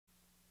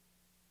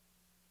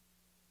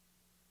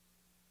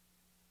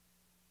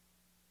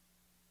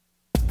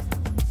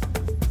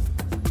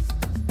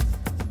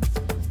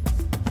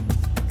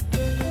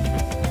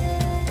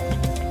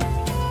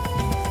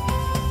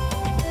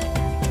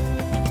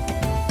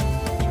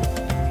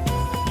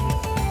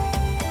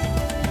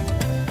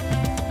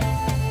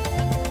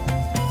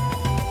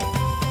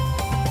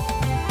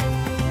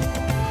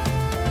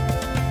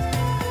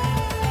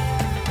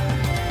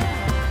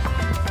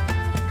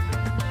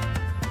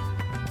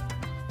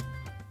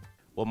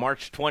Well,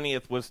 March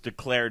 20th was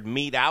declared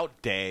Meat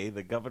Out Day.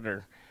 The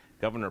Governor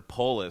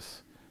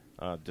Polis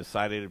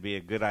decided it would be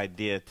a good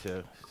idea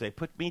to say,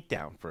 put meat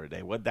down for a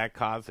day. What did that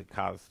cause? It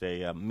caused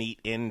a meat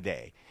in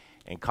day.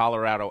 In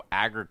Colorado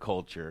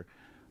agriculture,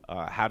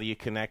 how do you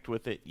connect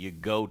with it? You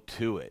go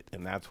to it,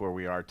 and that's where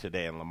we are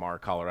today in Lamar,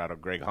 Colorado.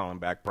 Greg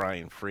Hollenbach,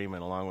 Brian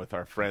Freeman, along with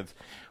our friends.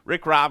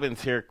 Rick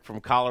Robbins here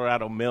from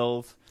Colorado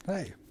Mills.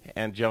 Hey.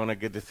 And Jonna,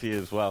 good to see you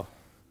as well.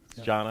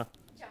 Yep. Jonna?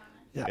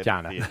 Yeah.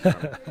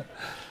 Jonna.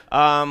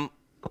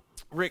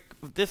 Rick,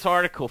 this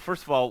article,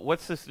 first of all,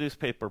 what's this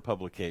newspaper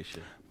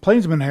publication?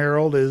 Plainsman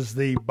Herald is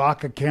the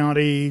Baca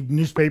County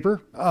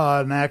newspaper,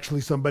 and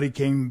actually somebody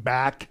came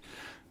back,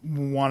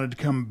 wanted to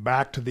come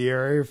back to the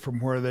area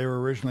from where they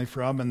were originally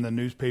from, and the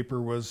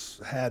newspaper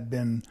had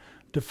been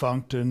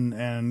defunct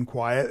and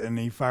quiet, and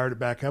he fired it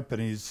back up,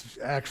 and he's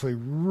actually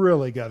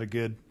really got a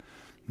good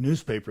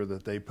newspaper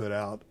that they put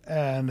out,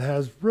 and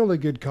has really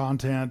good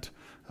content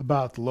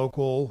about the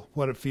local,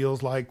 what it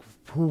feels like,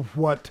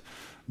 what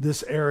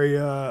this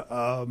area,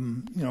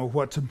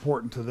 what's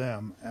important to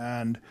them.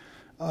 And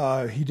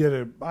he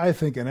did, I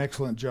think, an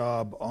excellent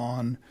job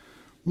on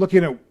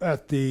looking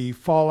at the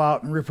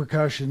fallout and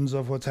repercussions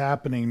of what's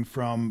happening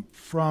from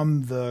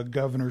the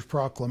governor's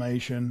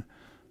proclamation,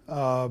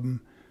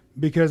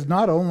 because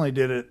not only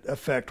did it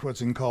affect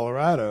what's in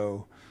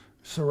Colorado,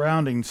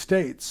 surrounding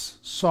states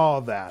saw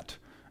that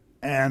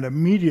and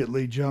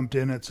immediately jumped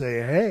in and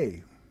say,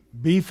 hey,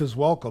 beef is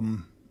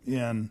welcome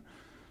in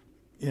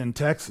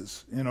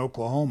Texas, in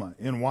Oklahoma,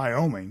 in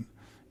Wyoming,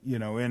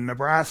 in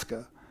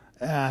Nebraska.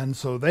 And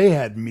so they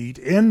had meat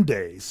in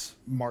days,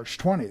 March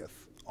 20th,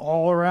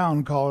 all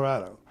around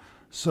Colorado.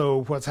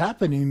 So what's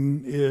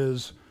happening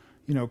is,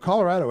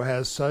 Colorado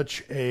has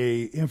such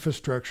a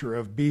infrastructure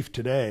of beef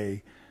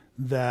today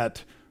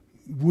that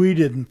we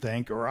didn't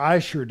think, or I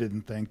sure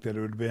didn't think, that it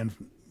would have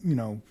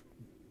been,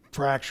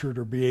 fractured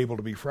or be able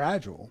to be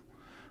fragile.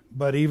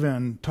 But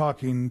even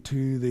talking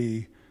to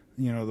the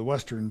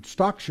Western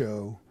Stock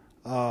Show,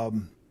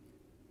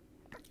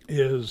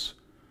 is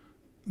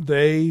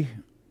they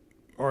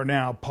are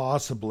now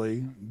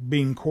possibly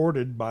being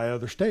courted by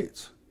other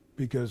states,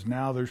 because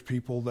now there's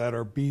people that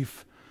are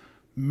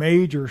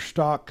major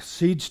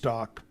seed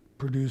stock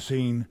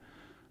producing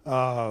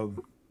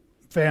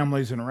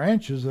families and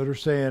ranches that are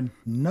saying,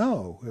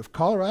 no, if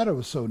Colorado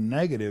is so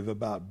negative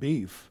about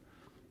beef,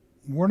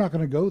 we're not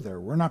going to go there.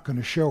 We're not going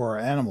to show our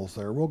animals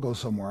there. We'll go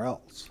somewhere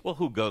else. Well,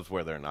 who goes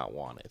where they're not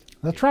wanted?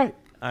 That's right.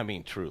 I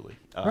mean, truly.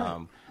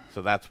 Right.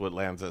 So that's what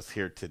lands us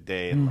here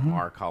today in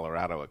Lamar,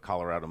 Colorado, at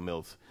Colorado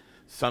Mills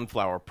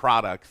Sunflower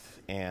Products.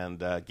 And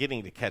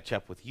getting to catch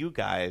up with you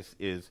guys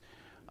is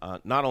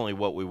not only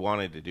what we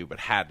wanted to do, but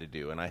had to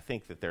do. And I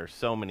think that there are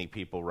so many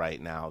people right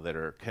now that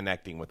are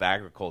connecting with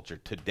agriculture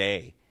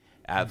today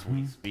as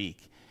we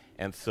speak.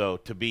 And so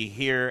to be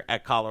here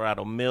at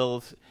Colorado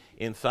Mills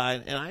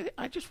inside, and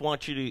I just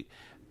want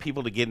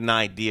people to get an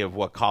idea of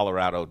what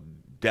Colorado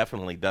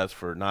definitely does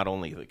for not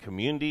only the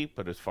community,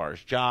 but as far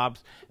as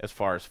jobs, as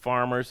far as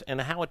farmers,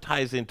 and how it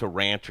ties into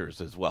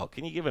ranchers as well.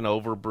 Can you give an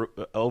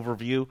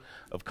overview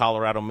of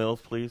Colorado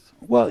Mills, please?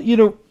 Well,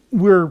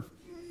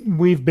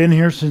 we've been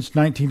here since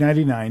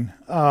 1999.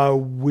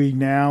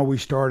 We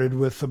started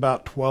with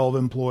about 12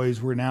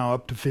 employees. We're now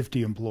up to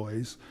 50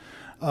 employees.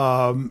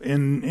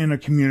 In a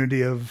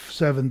community of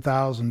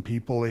 7,000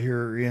 people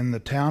here in the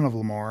town of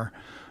Lamar.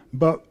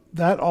 But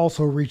that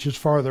also reaches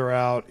farther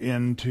out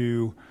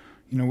into,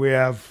 we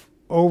have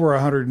over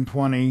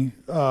 120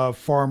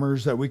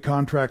 farmers that we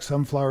contract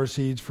sunflower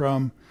seeds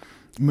from,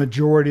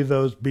 majority of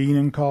those being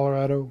in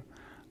Colorado.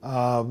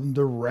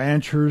 The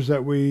ranchers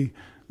that we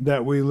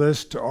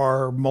list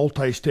are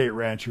multi-state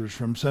ranchers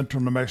from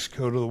central New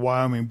Mexico to the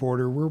Wyoming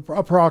border. We're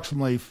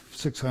approximately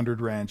 600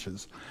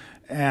 ranches.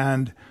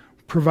 And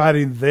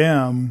providing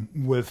them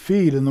with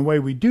feed, and the way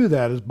we do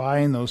that is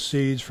buying those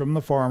seeds from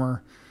the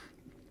farmer,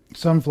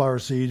 sunflower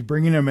seeds,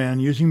 bringing them in,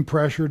 using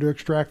pressure to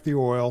extract the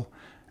oil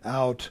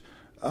out,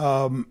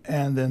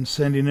 and then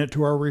sending it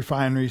to our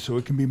refinery so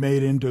it can be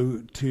made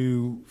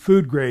into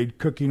food grade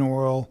cooking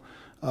oil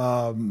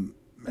and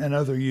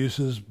other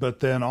uses. But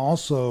then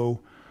also,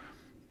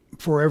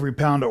 for every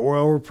pound of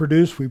oil we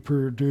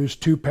produce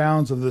 2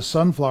 pounds of the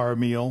sunflower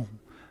meal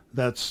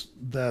that's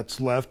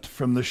left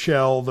from the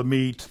shell, the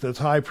meat, that's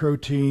high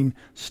protein,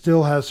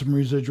 still has some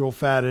residual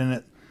fat in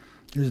it.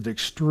 Is an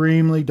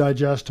extremely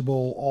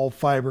digestible, all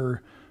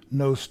fiber,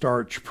 no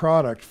starch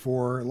product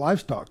for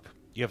livestock.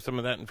 You have some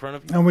of that in front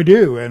of you? And we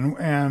do.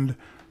 And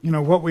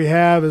what we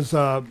have is,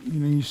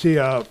 you see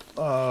an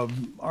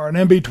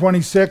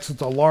MB26,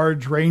 it's a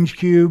large range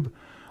cube.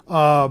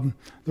 The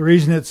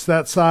reason it's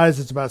that size,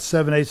 it's about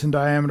 7/8 in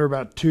diameter,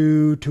 about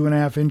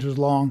 2.5 inches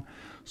long,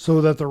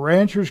 so that the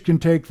ranchers can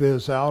take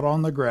this out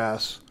on the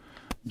grass.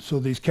 So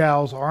these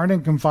cows aren't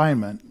in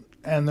confinement,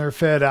 and they're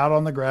fed out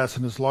on the grass,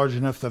 and it's large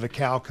enough that a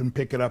cow can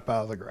pick it up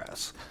out of the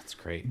grass. That's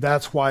great.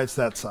 That's why it's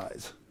that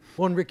size.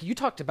 Well, and Rick, you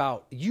talked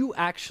about, you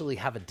actually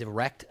have a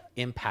direct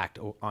impact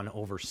on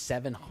over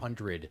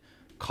 700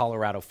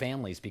 Colorado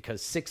families,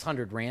 because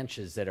 600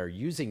 ranches that are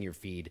using your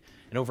feed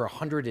and over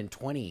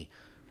 120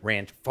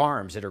 ranch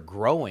farms that are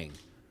growing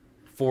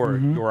for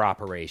your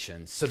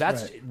operations. So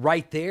that's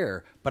right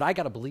there. But I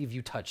got to believe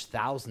you touch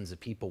thousands of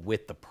people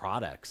with the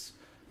products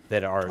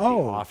that are the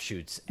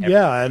offshoots.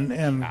 Yeah,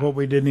 and what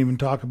we didn't even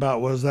talk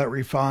about was that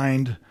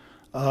refined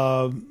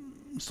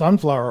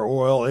sunflower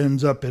oil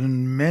ends up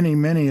in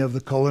many of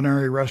the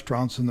culinary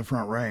restaurants in the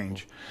Front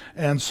Range.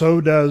 And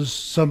so does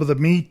some of the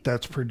meat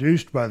that's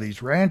produced by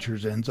these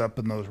ranchers ends up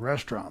in those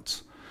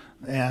restaurants.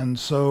 And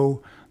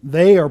so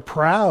they are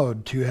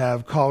proud to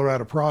have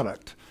Colorado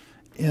product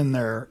in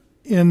their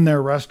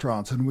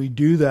restaurants. And we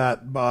do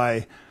that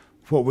by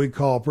what we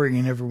call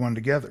bringing everyone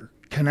together,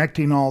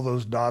 connecting all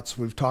those dots.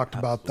 We've talked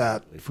about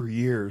that for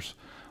years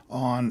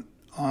on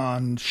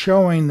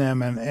showing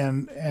them.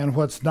 And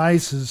what's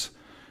nice is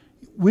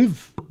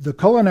the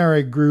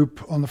culinary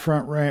group on the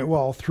Front Range,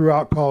 well,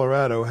 throughout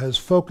Colorado, has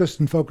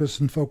focused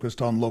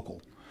on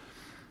local.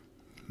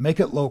 Make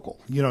it local.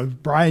 You know,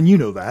 Brian, you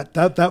know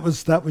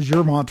that was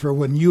your mantra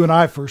when you and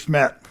I first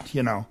met,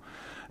 you know,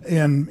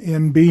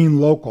 in being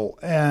local.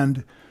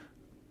 And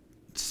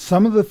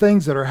some of the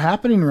things that are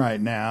happening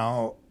right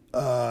now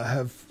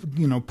have,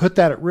 you know, put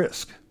that at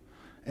risk.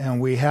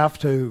 And we have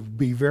to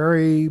be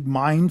very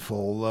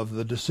mindful of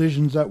the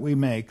decisions that we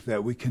make,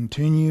 that we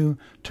continue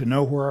to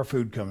know where our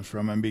food comes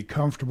from and be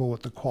comfortable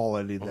with the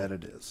quality that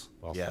it is.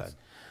 Well said.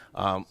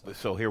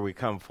 So here we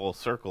come full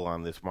circle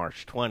on this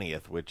March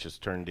 20th, which has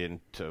turned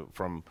into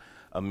from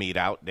a meat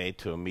out day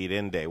to a meat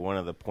in day. One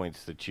of the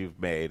points that you've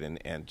made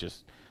and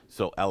just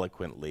so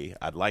eloquently,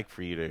 I'd like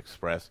for you to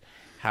express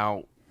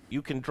how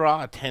you can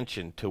draw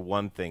attention to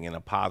one thing in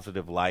a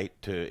positive light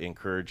to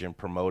encourage and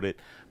promote it,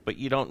 but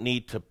you don't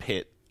need to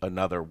pit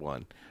another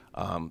one.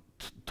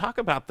 Talk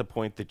about the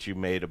point that you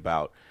made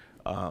about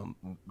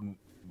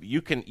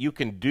you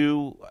can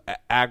do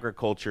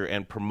agriculture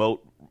and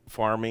promote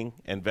farming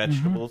and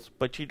vegetables,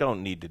 but you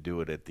don't need to do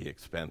it at the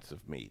expense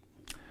of meat.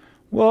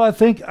 Well, I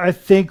think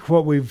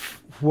what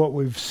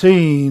we've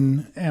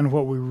seen and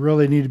what we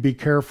really need to be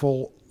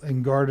careful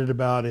and guarded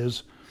about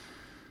is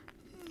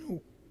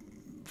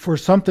for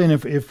something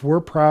if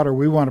we're proud or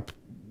we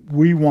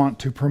want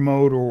to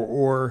promote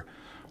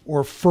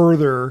or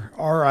further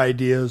our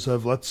ideas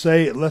of let's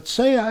say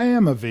I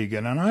am a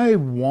vegan and I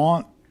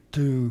want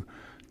to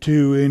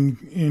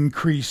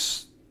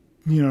increase,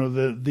 you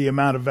know, the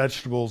amount of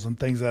vegetables and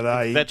things that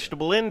I eat.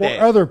 Vegetable in day.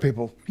 Or other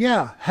people,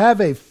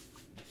 have a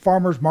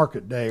farmer's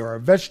market day or a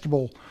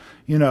vegetable,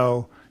 you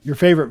know, your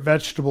favorite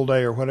vegetable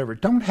day or whatever.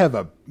 Don't have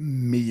a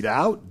meat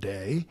out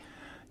day.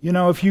 You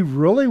know, if you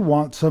really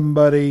want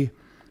somebody,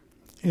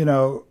 you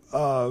know,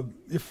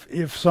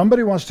 if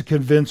somebody wants to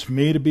convince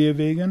me to be a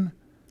vegan,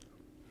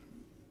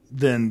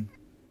 then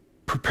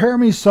prepare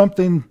me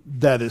something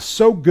that is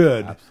so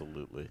good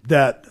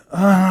that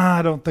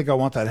I don't think I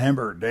want that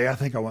hamburger day. I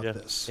think I want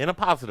this. In a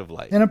positive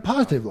light. In a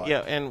positive light. Yeah,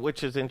 and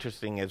which is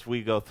interesting as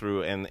we go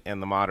through and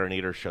the Modern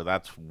Eater Show,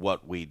 that's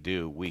what we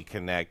do. We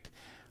connect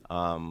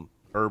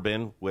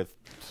urban with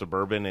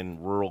suburban and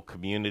rural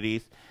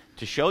communities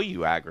to show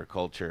you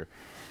agriculture.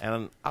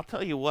 And I'll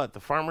tell you what, the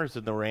farmers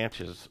and the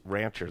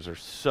ranchers are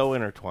so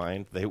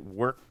intertwined. They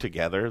work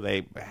together.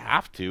 They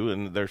have to,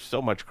 and there's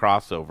so much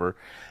crossover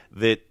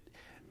that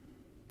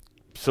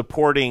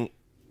supporting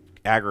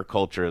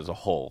agriculture as a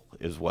whole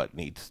is what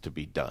needs to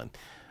be done.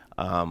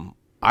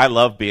 I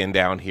love being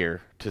down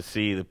here to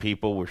see the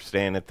people. We're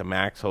staying at the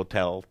Max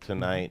Hotel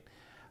tonight.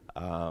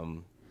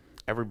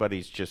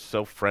 Everybody's just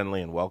so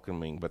friendly and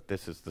welcoming, but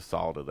this is the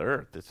salt of the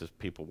earth. This is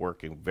people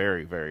working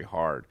very, very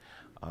hard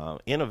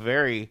in a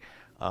very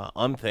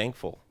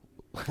unthankful.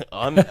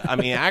 I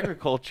mean,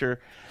 agriculture,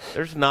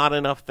 there's not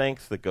enough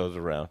thanks that goes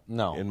around.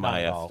 No, in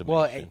my estimation.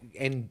 Well,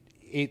 and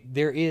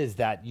there is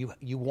that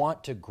you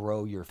want to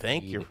grow your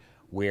feed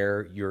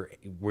where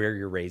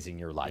you're raising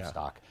your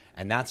livestock,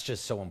 and that's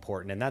just so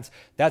important. And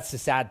that's the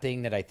sad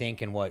thing that I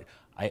think, and what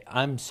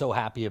I'm so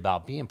happy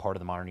about being part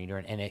of the Modern Eater,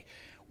 and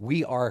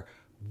we are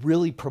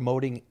really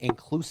promoting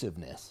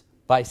inclusiveness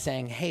by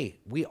saying, hey,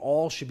 we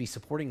all should be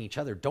supporting each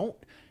other. Don't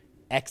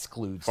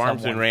exclude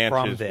farms and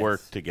ranches from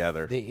work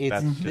together.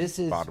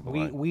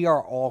 We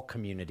are all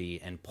community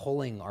and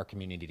pulling our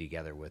community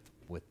together with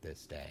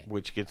this day.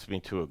 Which gets me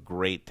to a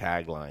great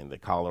tagline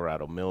that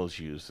Colorado Mills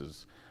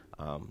uses.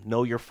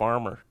 Know your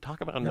farmer.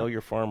 Talk about know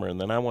your farmer,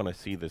 and then I want to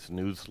see this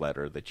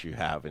newsletter that you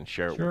have and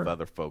share it with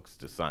other folks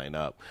to sign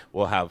up.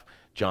 We'll have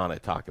Jonna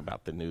talk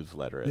about the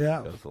newsletter as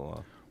it goes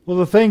along. Well,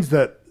 the things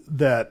that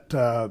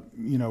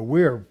you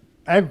know,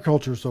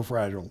 agriculture is so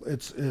fragile.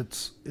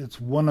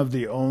 It's one of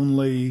the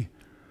only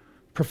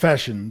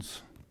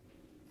professions,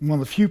 one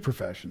of the few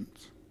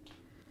professions,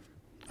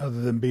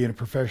 other than being a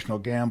professional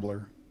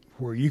gambler,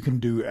 where you can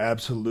do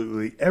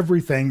absolutely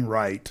everything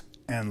right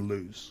and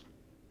lose.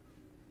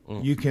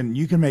 You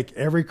can make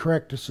every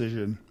correct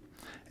decision,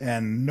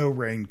 and no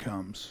rain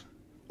comes,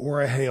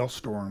 or a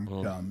hailstorm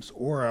comes,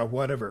 or a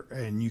whatever,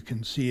 and you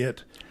can see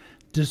it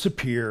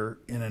disappear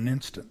in an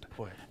instant.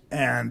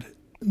 And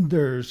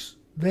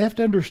they have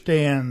to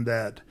understand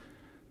that,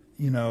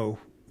 you know,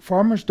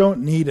 farmers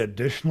don't need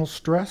additional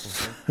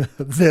stress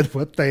than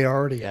what they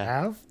already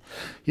have.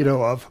 You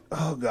know, of,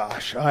 oh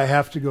gosh, I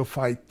have to go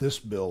fight this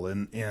bill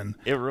in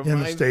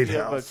the State me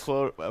House. Of a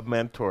quote a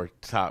mentor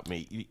taught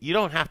me: "You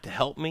don't have to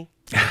help me,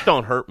 just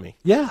don't hurt me."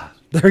 Yeah,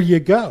 there you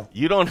go.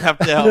 You don't have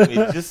to help me,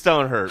 just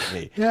don't hurt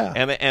me. Yeah,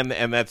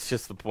 and that's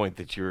just the point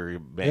that you're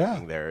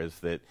making there, is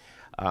that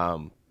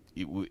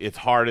it's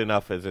hard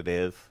enough as it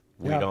is.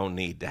 We don't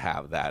need to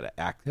have that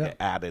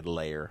added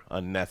layer,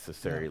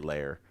 unnecessary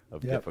layer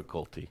of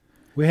difficulty.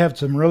 We had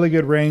some really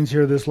good rains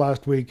here this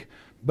last week,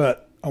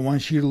 but I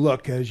want you to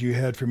look as you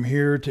head from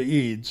here to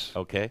Eads.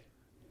 Okay.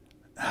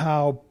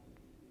 How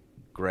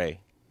gray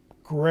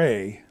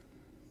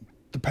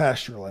the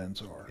pasture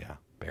lands are. Yeah,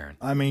 barren.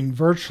 I mean,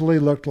 virtually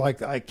looked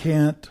like I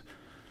can't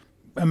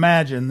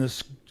imagine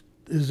this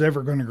is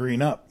ever going to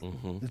green up.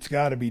 It's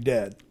got to be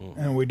dead.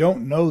 And we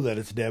don't know that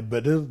it's dead,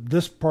 but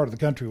this part of the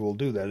country will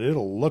do that.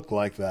 It'll look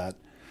like that.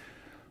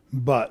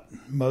 But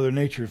Mother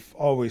Nature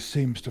always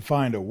seems to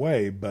find a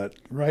way. But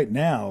right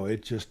now,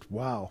 it just,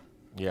 wow.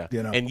 Yeah,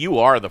 you know. And you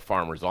are the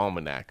farmer's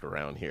almanac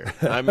around here.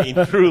 I mean,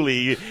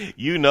 truly,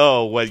 you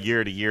know what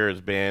year to year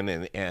has been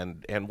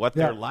and what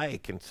they're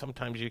like. And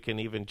sometimes you can,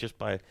 even just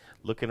by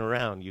looking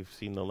around, you've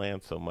seen the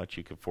land so much,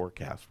 you can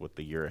forecast what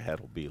the year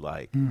ahead will be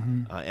like.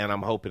 And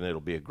I'm hoping it'll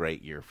be a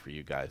great year for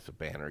you guys, a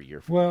banner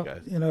year for you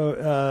guys. Well, you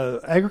know,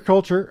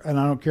 agriculture, and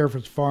I don't care if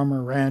it's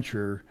farmer,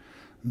 rancher,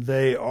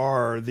 they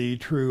are the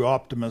true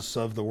optimists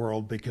of the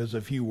world, because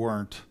if you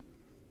weren't,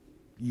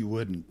 you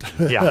wouldn't.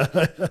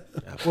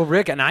 Well,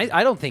 Rick, and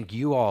I don't think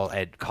you all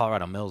at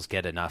Colorado Mills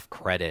get enough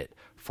credit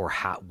for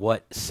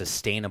what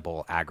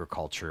sustainable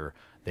agriculture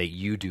that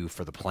you do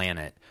for the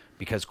planet.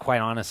 Because quite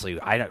honestly,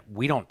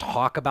 we don't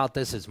talk about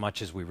this as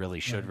much as we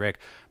really should, Rick.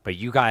 But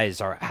you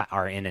guys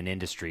are in an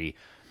industry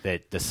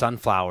that the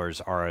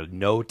sunflowers are a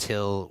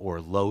no-till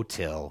or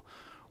low-till,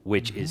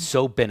 which is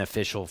so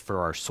beneficial for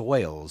our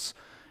soils,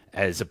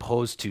 as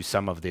opposed to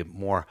some of the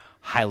more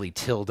highly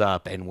tilled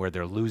up and where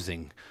they're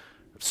losing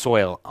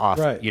soil off,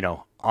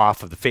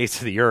 off of the face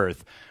of the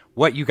earth.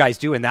 What you guys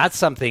do, and that's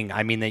something,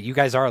 I mean, that you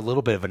guys are a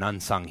little bit of an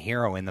unsung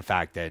hero in the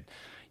fact that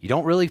you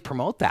don't really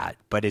promote that,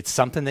 but it's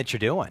something that you're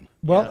doing.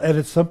 Well, and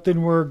it's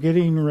something we're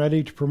getting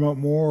ready to promote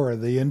more.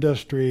 The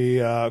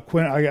industry,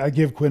 Quinn, I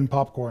give Quinn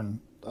Popcorn,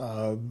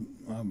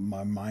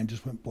 my mind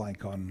just went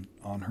blank on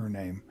her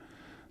name,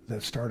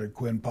 that started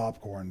Quinn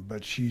Popcorn,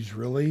 but she's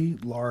really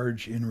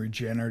large in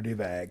regenerative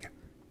ag.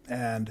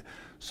 And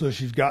so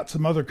she's got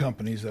some other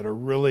companies that are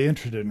really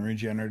interested in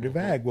regenerative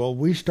ag. Well,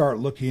 we start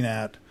looking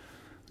at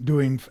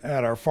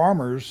our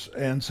farmers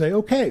and say,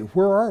 okay,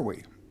 where are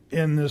we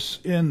in this?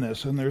 And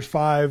there's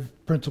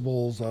 5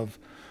 principles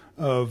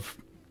of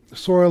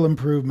soil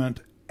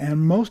improvement,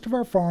 and most of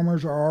our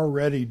farmers are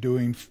already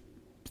doing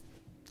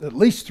at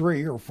least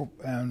 3 or 4,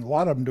 and a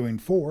lot of them doing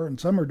 4, and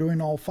some are doing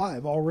all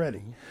 5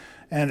 already.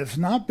 And it's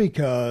not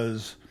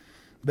because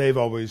they've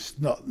always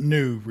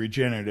knew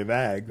regenerative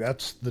ag.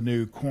 That's the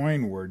new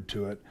coin word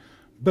to it.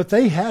 But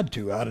they had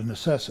to out of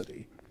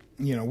necessity.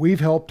 You know,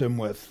 we've helped them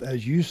with,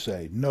 as you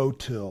say,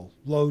 no-till,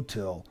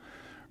 low-till,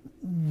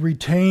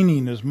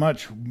 retaining as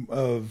much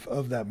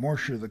of that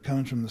moisture that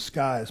comes from the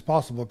sky as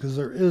possible, because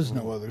there is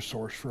no other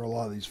source for a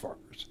lot of these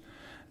farmers.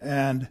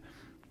 And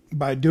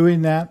by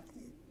doing that,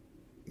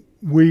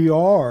 we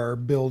are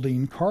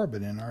building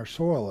carbon in our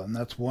soil. And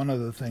that's one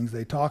of the things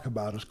they talk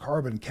about, is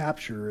carbon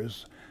capture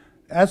is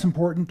as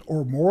important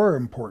or more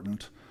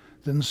important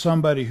than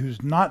somebody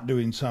who's not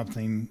doing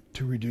something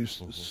to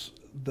reduce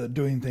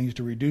doing things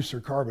to reduce their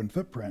carbon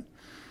footprint.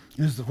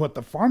 Is that what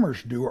the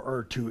farmers do,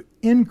 are to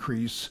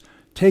increase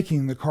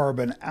taking the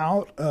carbon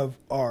out of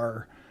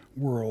our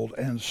world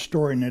and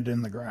storing it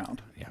in the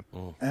ground.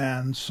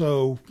 And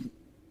so,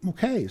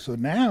 okay, so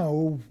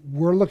now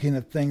we're looking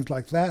at things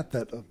like that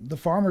the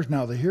farmer's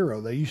now the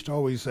hero. They used to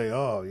always say,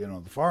 oh, you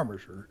know, the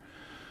farmers are,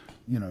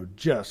 you know,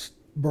 just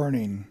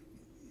burning,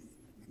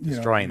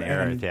 destroying the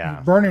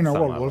earth, burning our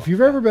world. Well, if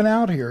you've ever been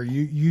out here,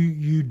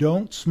 you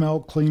don't smell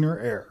cleaner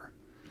air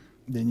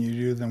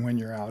than when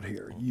you're out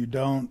here. You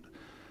don't,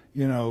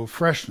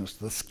 freshness.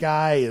 The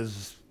sky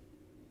is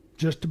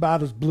just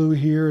about as blue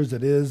here as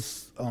it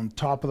is on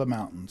top of the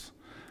mountains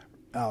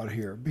out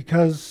here,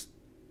 because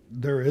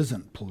there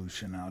isn't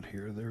pollution out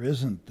here. There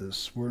isn't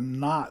this. We're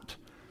not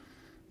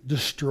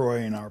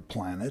destroying our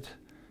planet.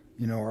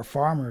 Our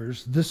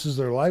farmers, this is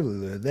their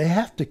livelihood. They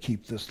have to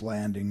keep this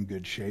land in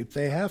good shape.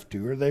 They have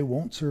to, or they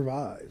won't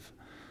survive.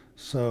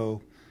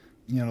 So,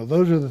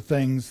 those are the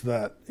things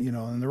that,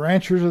 and the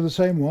ranchers are the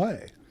same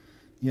way.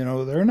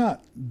 They're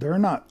not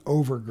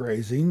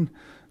overgrazing.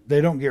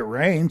 They don't get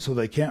rain, so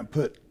they can't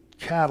put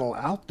cattle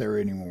out there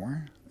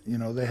anymore.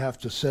 They have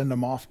to send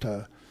them off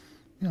to,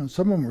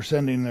 some of them are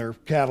sending their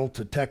cattle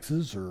to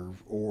Texas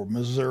or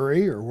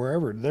Missouri or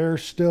wherever. They're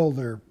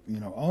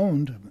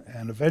owned,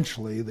 and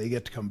eventually they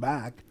get to come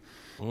back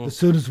as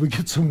soon as we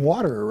get some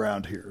water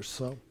around here.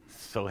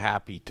 So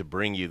happy to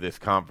bring you this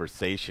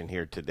conversation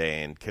here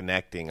today and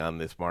connecting on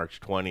this March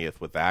 20th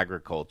with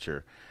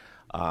agriculture.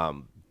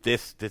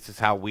 This is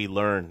how we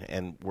learn,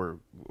 and we're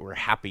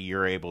happy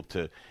you're able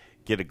to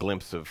get a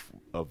glimpse of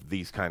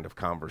these kind of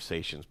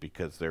conversations,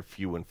 because they're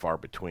few and far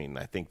between.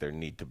 I think there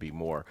need to be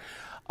more.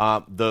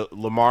 The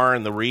Lamar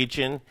and the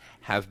region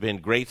has been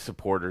great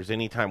supporters.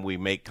 Anytime we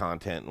make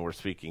content, and we're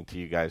speaking to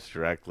you guys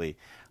directly,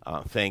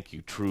 thank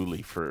you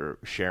truly for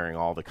sharing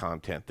all the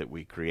content that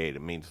we create.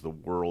 It means the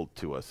world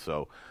to us.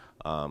 So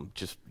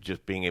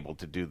just being able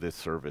to do this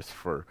service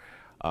for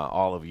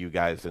all of you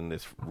guys in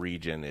this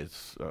region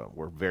is,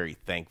 we're very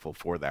thankful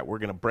for that. We're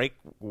going to break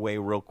away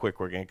real quick.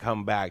 We're going to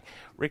come back.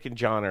 Rick and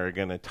Jonna are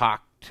going to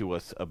talk to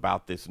us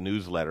about this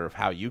newsletter of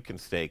how you can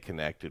stay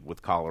connected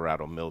with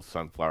Colorado Mills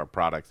Sunflower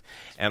Products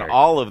and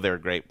all of their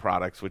great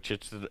products, which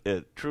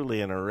is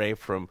truly an array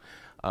from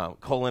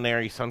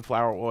culinary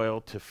sunflower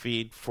oil to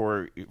feed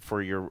for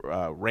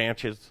your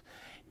ranches,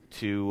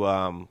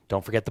 to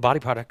don't forget the body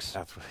products.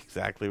 That's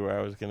exactly where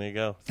I was going to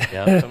go.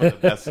 Yeah. Some of the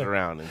best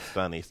around in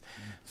Sunnies.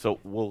 So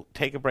we'll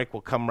take a break.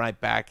 We'll come right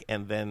back,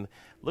 and then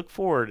look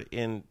forward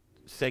in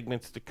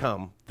segments to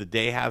come. The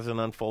day hasn't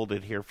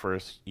unfolded here for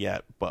us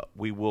yet, but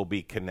we will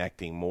be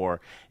connecting more,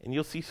 and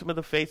you'll see some of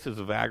the faces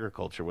of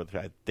agriculture, which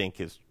I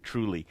think is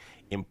truly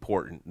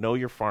important. Know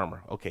your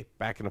farmer. Okay,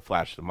 back in a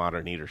flash. The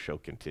Modern Eater Show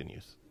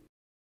continues.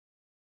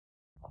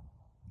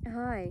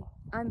 Hi,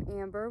 I'm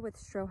Amber with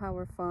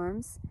Strohauer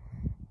Farms,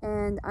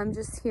 and I'm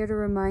just here to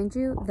remind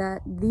you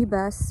that the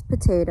best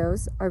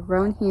potatoes are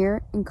grown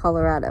here in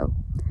Colorado.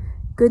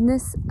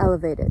 Goodness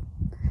elevated.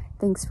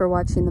 Thanks for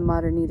watching the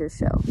Modern Eater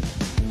Show.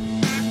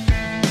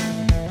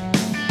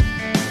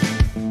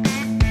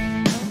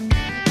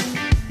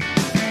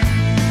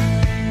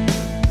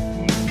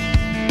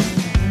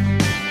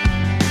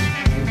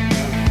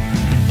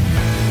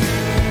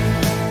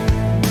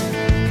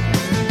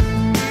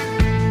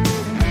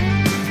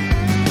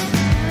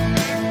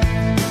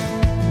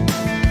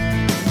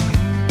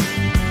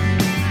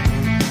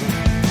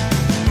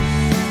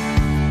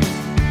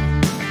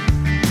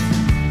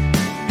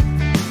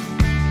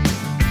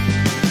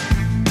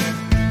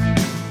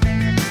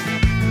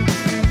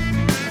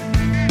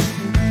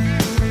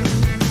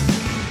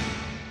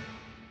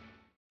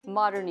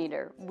 Modern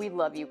Eater, we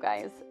love you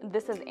guys.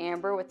 This is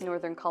Amber with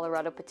Northern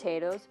Colorado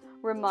Potatoes,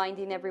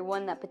 reminding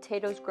everyone that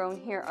potatoes grown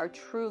here are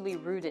truly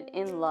rooted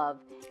in love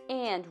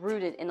and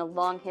rooted in a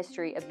long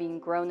history of being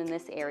grown in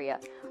this area.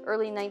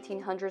 Early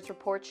 1900s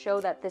reports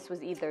show that this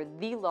was either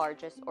the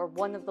largest or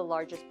one of the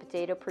largest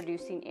potato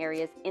producing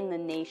areas in the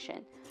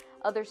nation.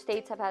 Other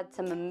states have had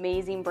some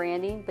amazing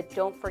branding, but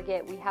don't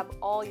forget we have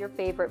all your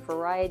favorite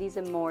varieties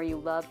and more you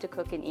love to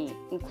cook and eat,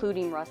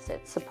 including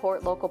russet.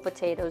 Support local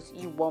potatoes,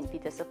 you won't be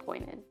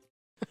disappointed.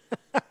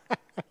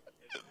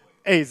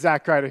 Hey,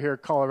 Zach Ryder here,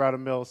 Colorado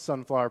Mills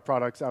Sunflower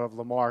Products out of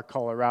Lamar,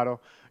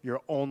 Colorado. Your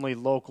only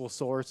local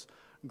source,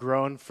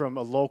 grown from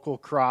a local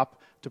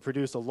crop to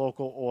produce a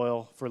local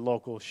oil for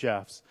local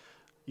chefs.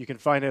 You can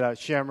find it at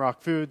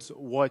Shamrock Foods,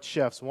 What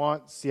Chefs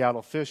Want,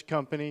 Seattle Fish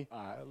Company.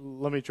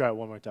 Let me try it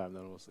one more time,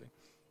 then we'll see.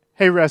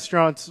 Hey,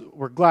 restaurants,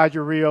 we're glad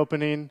you're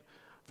reopening.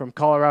 From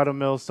Colorado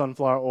Mills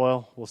Sunflower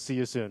Oil, we'll see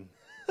you soon.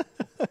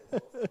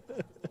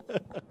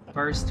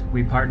 First,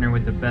 we partner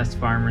with the best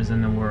farmers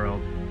in the world,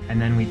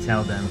 and then we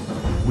tell them,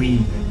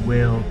 we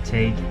will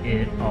take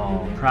it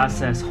all.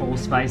 Process whole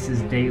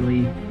spices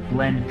daily,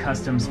 blend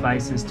custom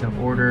spices to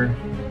order,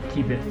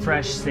 keep it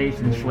fresh,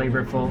 safe, and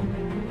flavorful,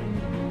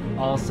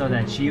 all so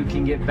that you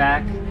can get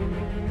back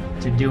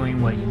to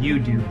doing what you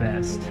do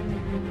best.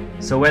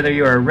 So whether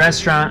you're a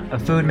restaurant, a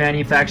food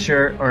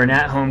manufacturer, or an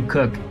at-home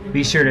cook,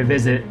 be sure to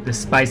visit The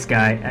Spice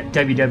Guy at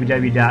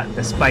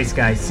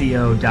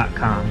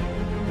www.thespiceguyco.com.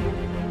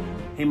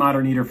 Hey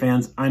Modern Eater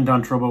fans, I'm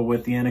Don Trobo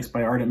with the Annex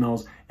by Ardent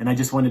Mills, and I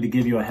just wanted to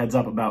give you a heads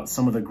up about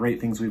some of the great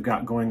things we've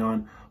got going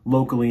on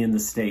locally in the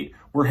state.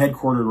 We're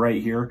headquartered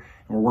right here,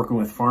 and we're working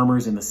with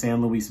farmers in the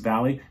San Luis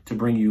Valley to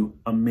bring you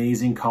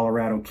amazing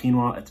Colorado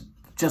quinoa. It's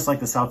just like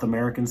the South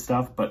American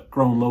stuff, but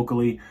grown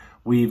locally.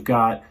 We've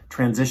got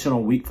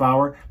transitional wheat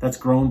flour that's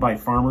grown by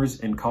farmers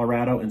in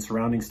Colorado and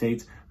surrounding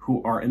states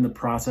who are in the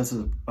process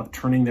of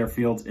turning their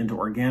fields into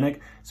organic.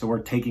 So we're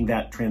taking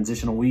that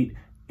transitional wheat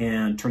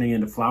and turning it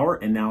into flour,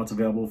 and now it's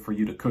available for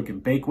you to cook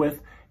and bake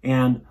with.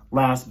 And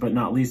last but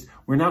not least,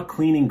 we're now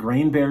cleaning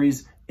grain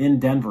berries in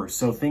Denver.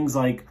 So things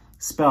like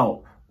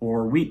spelt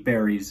or wheat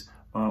berries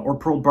or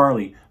pearl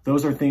barley,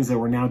 those are things that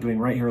we're now doing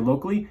right here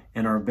locally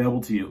and are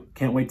available to you.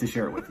 Can't wait to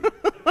share it with you.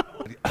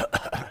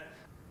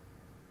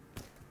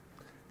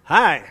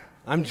 Hi,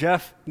 I'm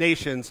Jeff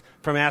Nations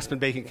from Aspen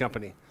Baking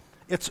Company.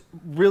 It's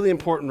really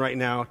important right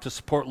now to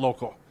support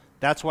local.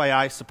 That's why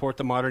I support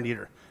the Modern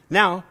Eater.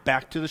 Now,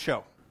 back to the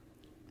show.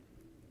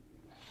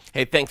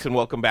 Hey, thanks and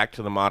welcome back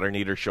to the Modern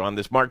Eater Show on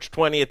this March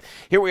 20th.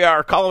 Here we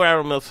are,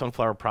 Colorado Mills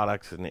Sunflower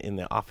Products in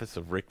the office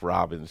of Rick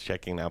Robbins,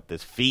 checking out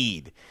this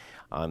feed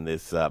on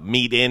this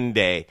Meet In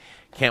Day.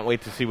 Can't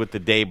wait to see what the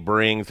day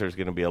brings. There's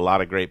going to be a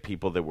lot of great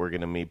people that we're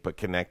going to meet, but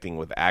connecting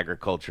with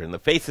agriculture. And the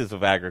faces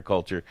of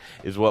agriculture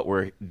is what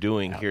we're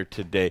doing here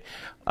today.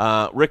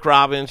 Rick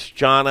Robbins,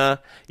 Jonna,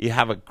 you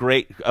have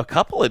a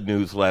couple of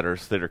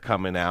newsletters that are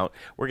coming out.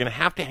 We're going to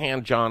have to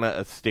hand Jonna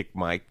a stick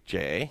mic,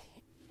 Jay.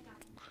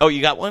 Oh,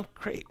 you got one?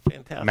 Great.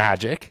 Fantastic.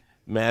 Magic.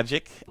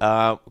 magic.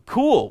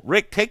 Cool.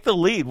 Rick, take the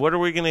lead. What are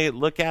we going to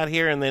look at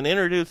here? And then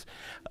introduce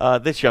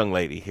this young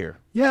lady here.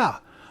 Yeah.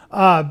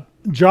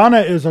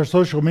 Jonna is our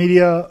social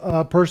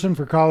media person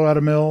for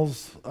Colorado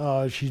Mills.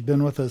 She's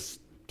been with us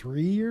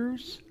 3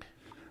 years.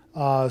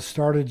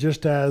 Started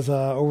just as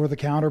a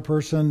over-the-counter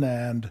person,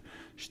 and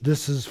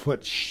this is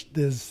what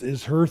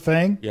is her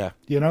thing. Yeah.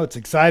 You know, it's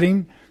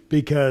exciting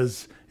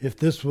because if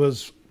this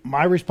was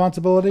my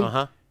responsibility,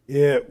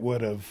 it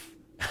would have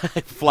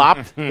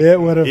flopped. It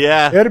would have.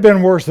 Yeah. It'd have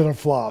been worse than a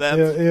flop.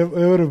 It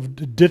would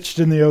have ditched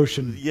in the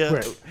ocean. Yeah.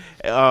 Quick.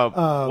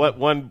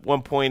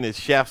 One point is,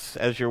 chefs,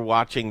 as you're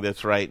watching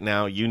this right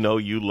now, you know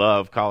you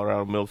love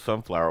Colorado Mills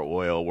sunflower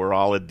oil. We're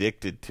all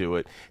addicted to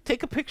it.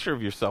 Take a picture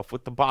of yourself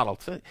with the bottle.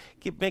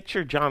 Make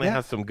sure Jonna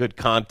has some good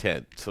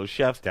content. So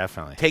chefs,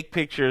 definitely take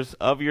pictures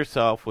of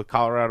yourself with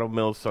Colorado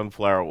Mills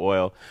sunflower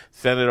oil.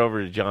 Send it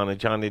over to Jonna.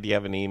 Jonna, do you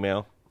have an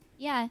email?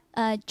 Yeah,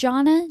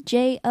 Jonna,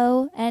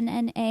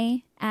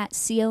 Jonna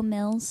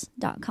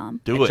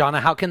 @comills.com. Do it.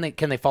 Jonna, how can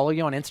they follow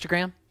you on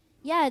Instagram?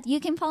 Yeah, you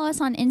can follow us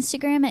on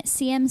Instagram at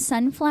CM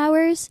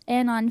Sunflowers,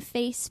 and on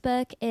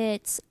Facebook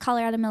it's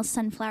Colorado Mills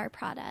Sunflower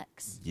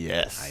Products.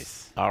 Yes.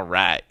 Nice. All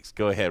right.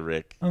 Go ahead,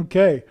 Rick.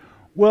 Okay.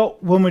 Well,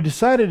 when we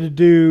decided to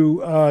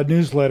do a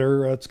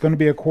newsletter, it's going to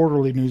be a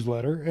quarterly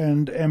newsletter,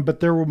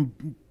 but there will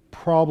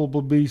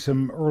probably be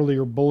some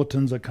earlier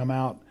bulletins that come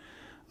out.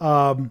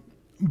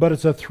 But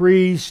it's a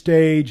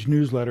 3-stage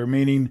newsletter,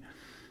 meaning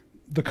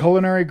the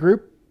culinary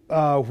group,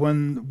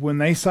 when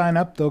they sign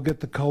up, they'll get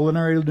the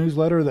culinary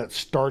newsletter that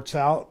starts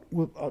out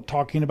with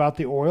talking about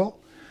the oil,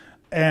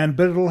 but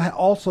it'll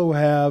also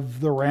have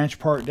the ranch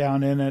part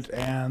down in it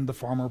and the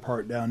farmer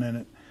part down in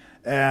it,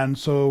 and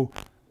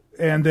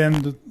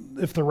then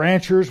if the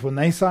ranchers, when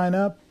they sign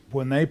up,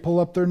 when they pull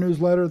up their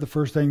newsletter, the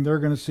first thing they're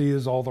going to see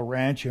is all the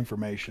ranch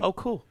information. Oh,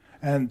 cool.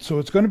 And so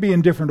it's going to be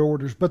in different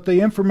orders, but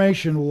the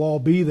information will all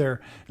be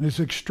there. And it's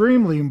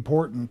extremely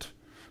important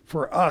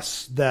for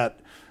us that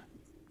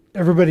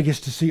everybody gets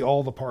to see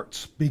all the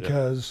parts,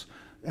 because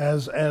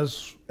as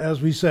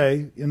we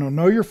say,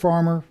 know your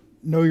farmer,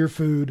 know your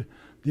food.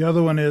 The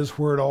other one is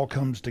where it all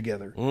comes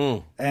together,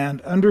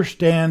 and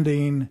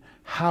understanding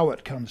how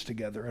it comes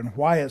together and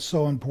why it's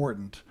so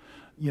important.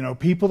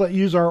 People that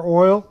use our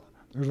oil,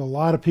 there's a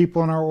lot of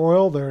people in our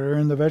oil that are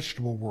in the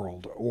vegetable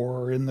world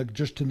or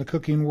just in the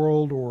cooking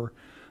world or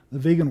the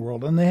vegan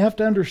world. And they have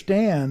to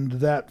understand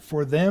that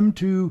for them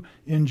to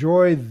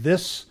enjoy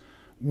this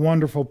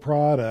wonderful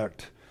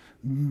product,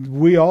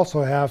 we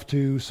also have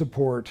to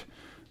support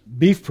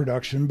beef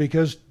production,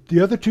 because the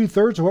other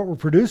 2/3 of what we're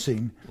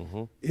producing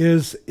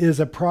is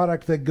a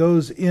product that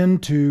goes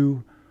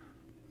into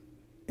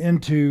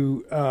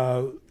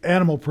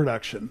animal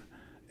production.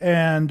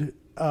 And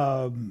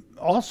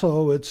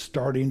also, it's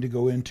starting to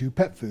go into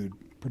pet food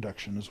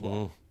production as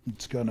well.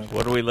 It's gonna.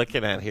 What are we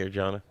looking at here,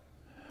 Jonna?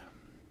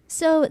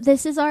 So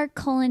this is our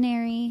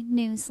culinary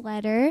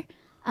newsletter.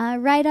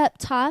 Right up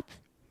top,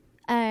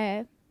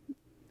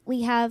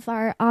 we have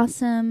our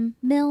awesome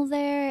mill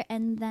there,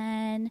 and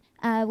then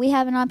we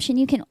have an option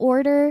you can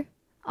order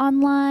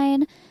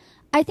online.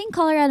 I think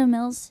Colorado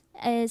Mills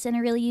is in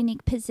a really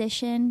unique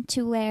position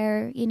to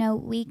where,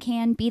 we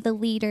can be the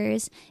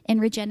leaders in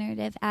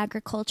regenerative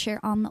agriculture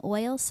on the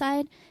oil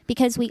side,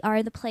 because we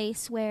are the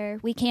place where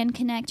we can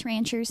connect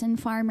ranchers and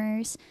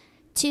farmers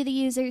to the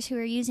users who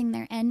are using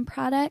their end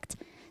product.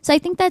 So I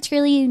think that's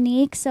really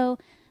unique. So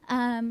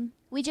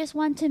we just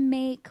want to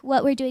make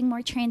what we're doing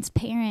more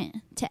transparent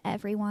to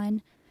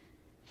everyone.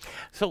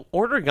 So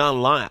ordering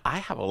online, I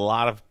have a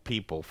lot of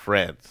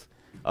friends,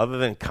 other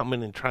than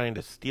coming and trying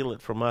to steal it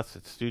from us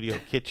at Studio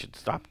Kitchen.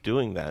 Stop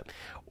doing that.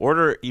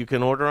 You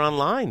can order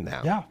online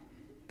now. Yeah.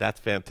 That's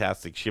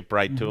fantastic. Ship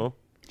right to them?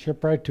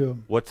 Ship right to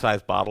them. What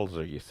size bottles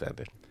are you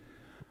sending?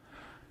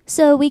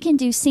 So we can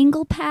do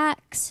single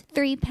packs,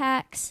 3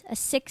 packs, a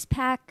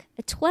 6-pack,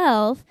 a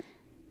 12.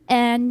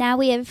 And now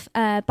we have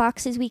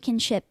boxes we can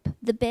ship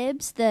the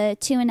bibs, the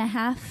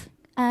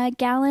 2.5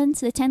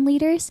 gallons, the 10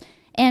 liters.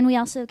 And we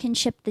also can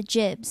ship the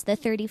jibs, the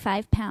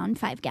 35-pound,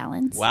 5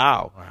 gallons.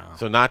 Wow.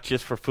 So not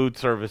just for food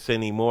service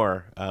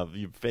anymore.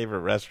 Your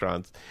favorite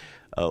restaurants,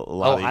 a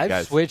lot of these guys.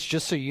 I've switched,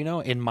 just so you know,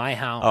 in my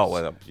house. Oh,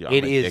 well,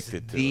 it is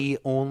the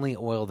only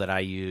oil that I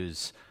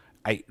use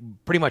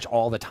pretty much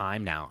all the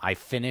time now. I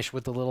finish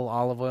with a little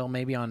olive oil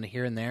maybe on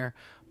here and there.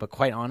 But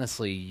quite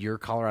honestly, your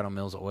Colorado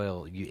Mills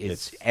oil,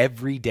 it's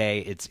every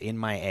day. It's in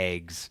my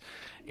eggs.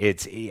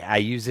 I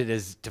use it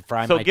to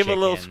fry my chicken. So give a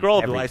little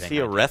scroll. Do I see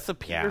a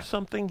recipe or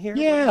something here?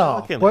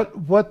 Yeah.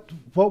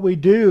 What we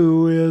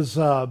do is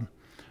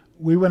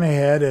we went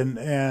ahead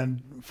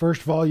and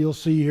first of all, you'll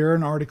see here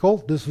an article.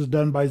 This was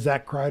done by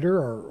Zach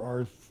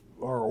Kreider,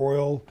 our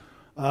oil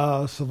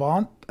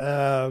savant,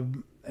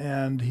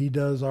 and he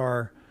does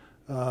our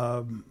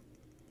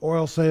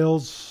oil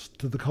sales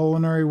to the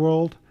culinary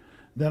world.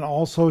 Then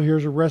also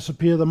here's a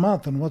recipe of the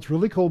month, and what's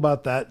really cool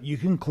about that, you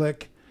can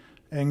click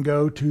and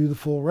go to the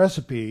full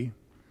recipe.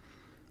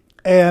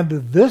 And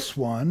this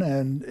one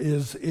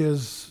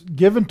is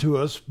given to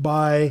us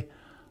by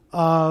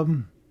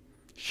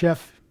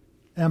Chef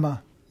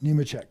Emma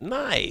Nemechek.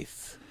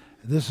 Nice.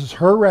 This is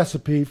her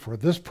recipe for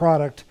this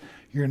product.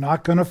 You're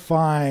not going to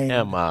find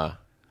Emma,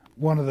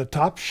 one of the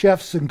top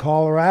chefs in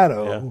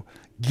Colorado,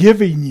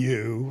 giving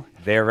you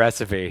their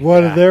recipe.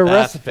 One of their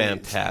that's recipes.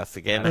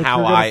 Fantastic. And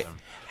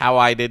how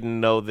I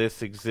didn't know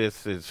this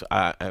exists is,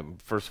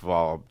 first of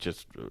all,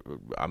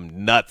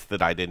 I'm nuts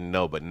that I didn't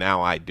know, but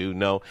now I do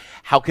know.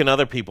 How can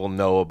other people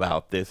know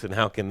about this, and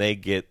how can they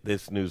get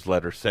this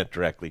newsletter sent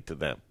directly to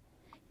them?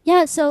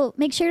 Yeah, so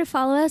make sure to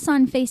follow us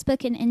on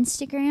Facebook and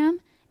Instagram,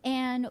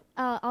 and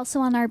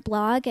also on our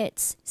blog.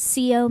 It's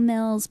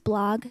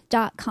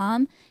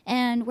comillsblog.com,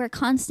 and we're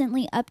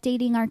constantly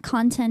updating our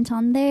content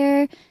on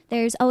there.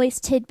 There's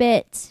always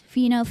tidbits,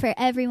 for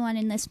everyone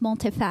in this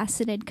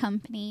multifaceted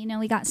company.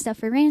 We got stuff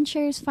for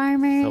ranchers,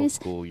 farmers.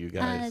 So cool, you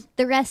guys.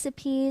 The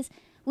recipes.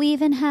 We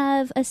even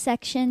have a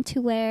section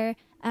to where,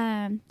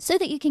 so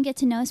that you can get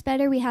to know us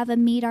better, we have a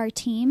Meet Our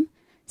Team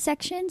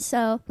section.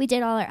 So we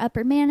did all our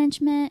upper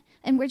management,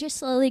 and we're just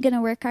slowly going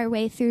to work our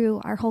way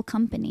through our whole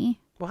company.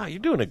 Wow, you're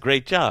doing a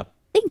great job.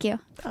 Thank you.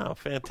 Oh,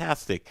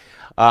 fantastic.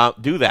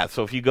 Do that.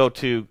 So if you go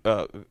to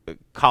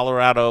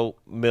Colorado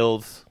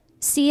Mills...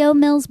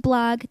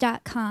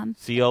 comillsblog.com.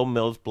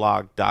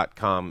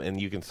 comillsblog.com, and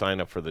you can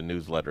sign up for the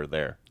newsletter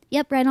there.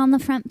 Yep, right on the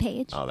front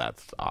page. Oh,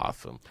 that's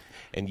awesome.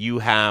 And you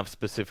have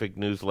specific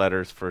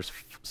newsletters for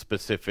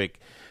specific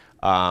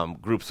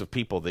groups of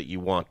people that you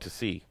want to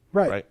see,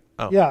 right?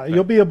 Oh, yeah,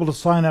 you'll be able to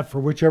sign up for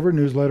whichever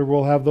newsletter.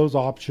 We'll have those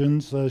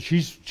options.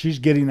 She's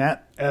getting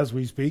that as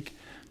we speak,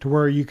 to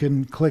where you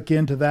can click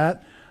into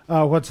that.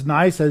 What's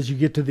nice, as you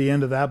get to the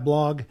end of that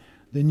blog,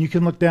 then you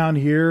can look down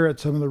here at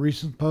some of the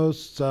recent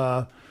posts,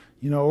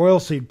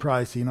 oilseed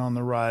pricing on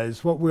the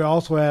rise. What we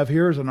also have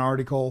here is an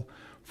article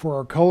for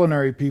our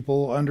culinary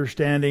people,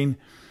 understanding,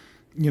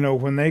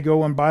 when they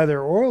go and buy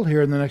their oil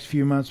here in the next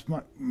few months,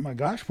 my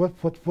gosh,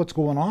 what's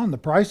going on? The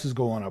price is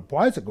going up.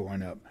 Why is it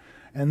going up?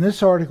 And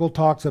this article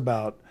talks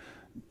about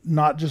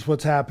not just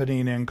what's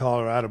happening in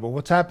Colorado, but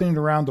what's happening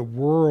around the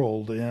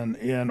world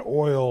in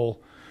oil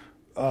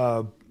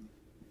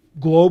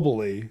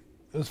globally,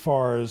 as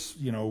far as,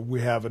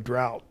 we have a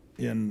drought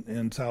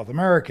in South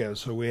America,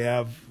 so we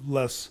have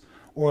less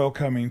oil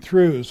coming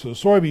through. So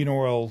soybean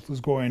oil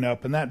is going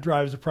up, and that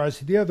drives the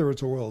price of the other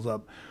oils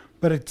up.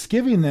 But it's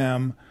giving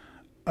them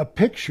a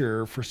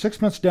picture for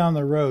 6 months down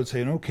the road,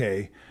 saying,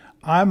 okay,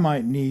 I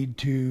might need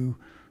to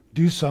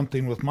do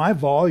something with my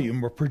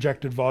volume or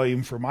projected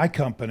volume for my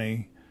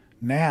company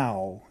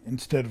now,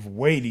 instead of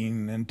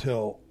waiting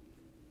until,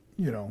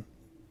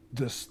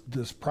 this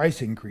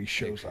price increase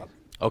shows up.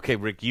 Okay,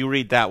 Rick, you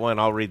read that one.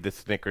 I'll read the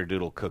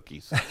Snickerdoodle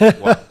cookies.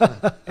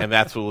 And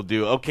that's what we'll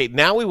do. Okay,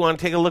 now we want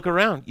to take a look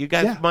around. You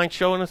guys mind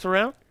showing us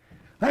around?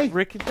 Hey.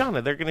 Rick and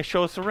Jonna, they're going to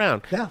show us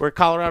around. Yeah. We're at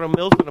Colorado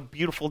Mills on a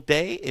beautiful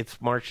day.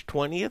 It's March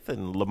 20th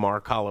in Lamar,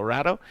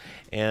 Colorado.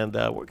 And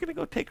we're going to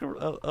go take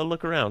a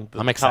look around.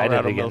 I'm excited.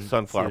 Colorado Mills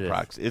Sunflower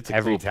Products. It's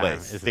a cool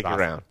place. Stick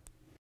around.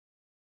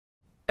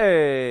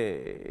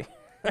 Hey.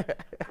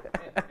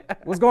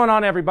 What's going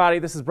on, everybody?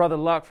 This is Brother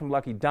Luck from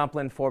Lucky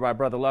Dumpling, 4 by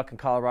Brother Luck in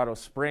Colorado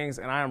Springs,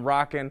 and I am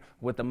rocking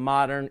with the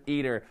Modern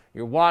Eater.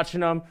 You're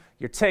watching them,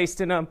 you're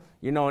tasting them,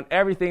 you're knowing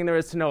everything there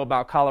is to know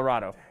about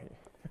Colorado.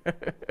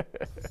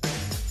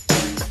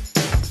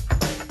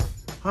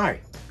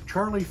 Hi,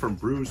 Charlie from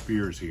Brews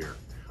Beers here.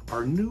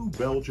 Our new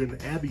Belgian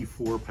Abbey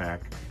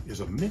 4-pack is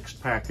a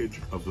mixed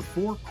package of the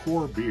 4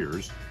 core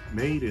beers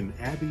made in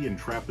Abbey and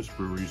Trappist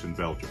breweries in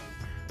Belgium.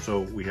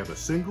 So we have a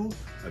single,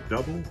 a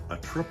double, a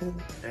triple,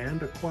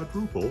 and a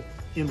quadruple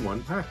in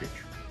one package.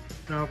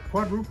 Now,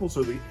 quadruples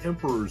are the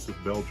emperors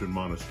of Belgian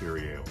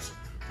monastery ales.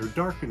 They're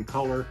dark in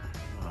color,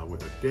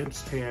 with a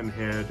dense tan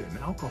head, and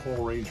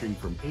alcohol ranging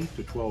from 8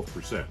 to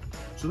 12%,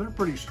 so they're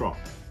pretty strong.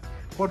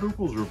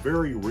 Quadruples are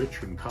very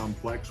rich and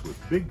complex,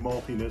 with big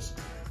maltiness,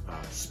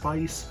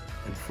 spice,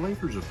 and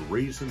flavors of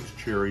raisins,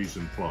 cherries,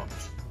 and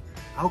plums.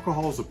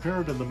 Alcohol is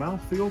apparent in the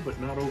mouthfeel, but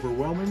not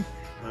overwhelming,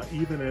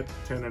 even at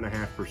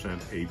 10.5%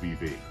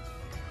 ABV.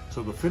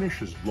 So the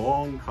finish is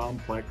long,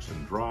 complex,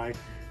 and dry,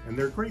 and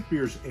they're great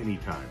beers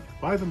anytime,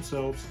 by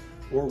themselves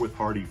or with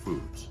hearty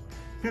foods.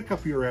 Pick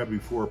up your Abbey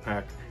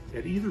 4-pack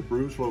at either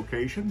Brews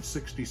location,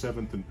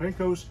 67th and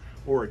Pecos,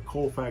 or at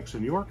Colfax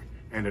in York,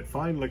 and at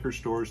fine liquor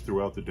stores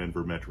throughout the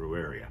Denver metro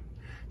area.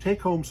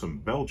 Take home some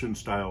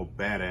Belgian-style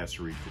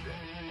badassery today.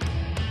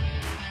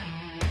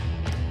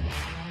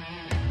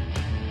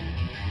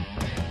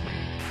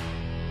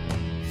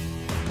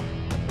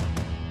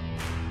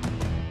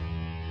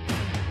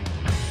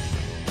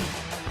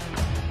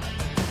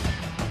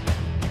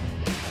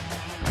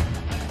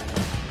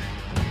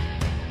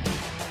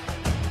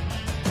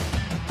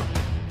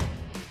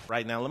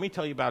 Right now, let me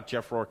tell you about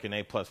Jeff Rourke and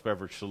A+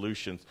 Beverage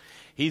Solutions.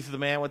 He's the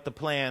man with the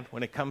plan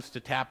when it comes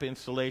to tap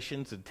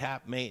installations and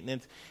tap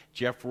maintenance.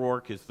 Jeff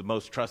Rourke is the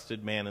most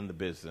trusted man in the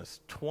business.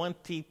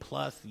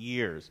 20-plus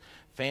years,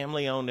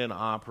 family-owned and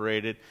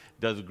operated,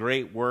 does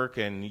great work,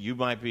 and you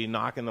might be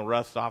knocking the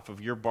rust off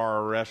of your bar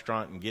or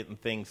restaurant and getting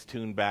things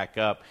tuned back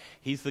up.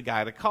 He's the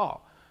guy to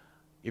call.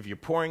 If you're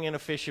pouring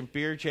inefficient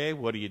beer, Jay,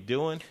 what are you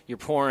doing? You're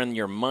pouring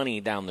your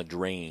money down the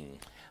drain.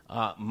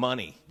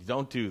 money.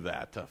 Don't do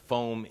that.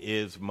 Foam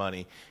is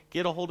money.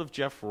 Get a hold of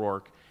Jeff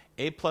Rourke,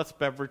 A-Plus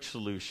Beverage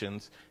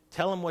Solutions.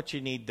 Tell him what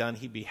you need done.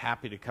 He'd be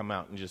happy to come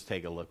out and just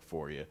take a look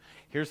for you.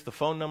 Here's the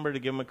phone number to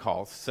give him a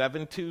call,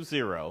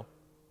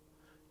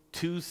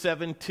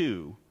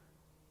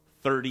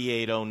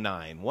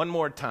 720-272-3809. One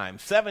more time,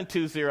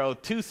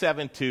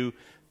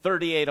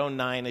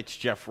 720-272-3809. It's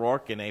Jeff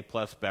Rourke and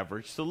A-Plus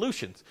Beverage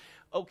Solutions.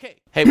 Okay.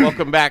 Hey,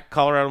 welcome back,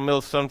 Colorado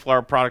Mills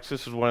Sunflower Products.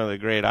 This is one of the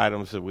great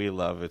items that we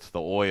love. It's the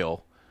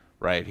oil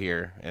right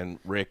here, and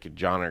Rick and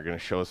John are going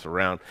to show us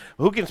around.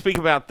 Who can speak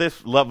about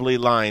this lovely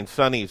line,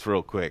 Sunnies,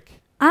 real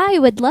quick? I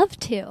would love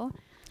to.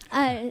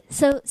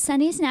 So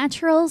Sunnies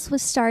Naturals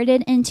was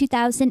started in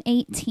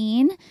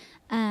 2018.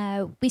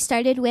 We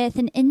started with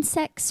an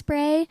insect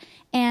spray,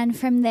 and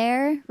from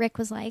there, Rick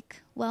was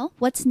like, well,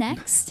 what's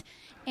next?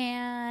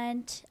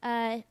 And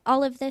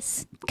all of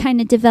this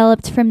kind of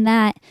developed from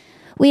that.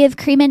 We have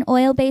cream and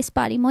oil-based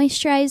body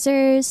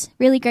moisturizers,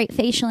 really great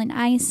facial and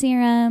eye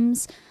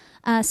serums,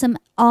 some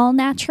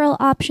all-natural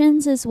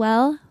options as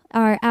well.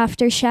 Our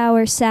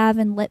after-shower salve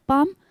and lip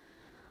balm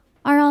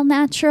are all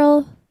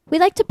natural. We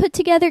like to put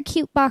together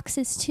cute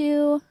boxes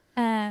too.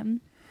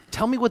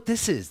 Tell me what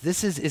this is.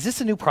 Is this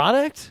a new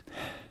product?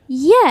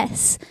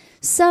 Yes.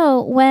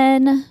 So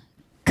when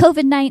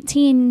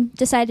COVID-19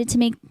 decided to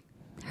make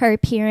her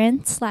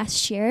appearance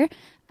last year,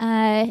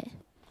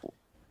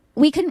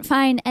 we couldn't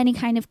find any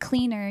kind of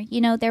cleaner. You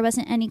know, there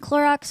wasn't any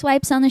Clorox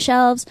wipes on the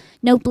shelves,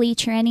 no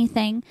bleach or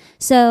anything.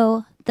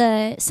 So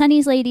the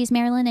Sunnies ladies,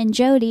 Marilyn and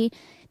Jody,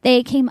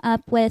 they came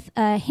up with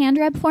a hand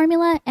rub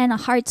formula and a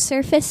hard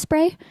surface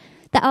spray.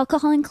 The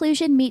alcohol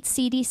inclusion meets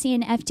CDC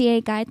and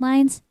FDA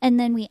guidelines. And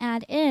then we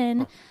add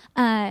in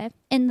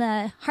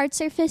the hard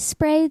surface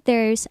spray,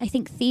 there's, I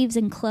think, thieves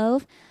and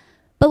clove.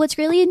 But what's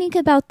really unique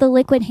about the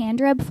liquid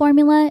hand rub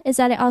formula is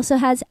that it also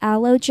has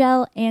aloe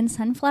gel and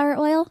sunflower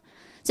oil.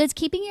 So it's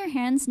keeping your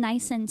hands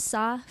nice and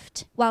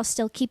soft while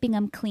still keeping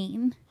them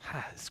clean.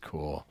 That's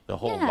cool. The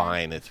whole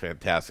line is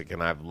fantastic,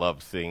 and I've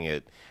loved seeing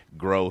it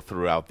grow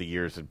throughout the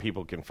years, and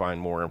people can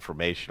find more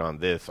information on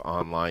this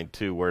online,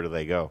 too. Where do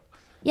they go?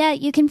 Yeah,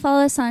 you can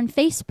follow us on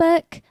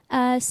Facebook,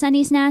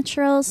 Sunnies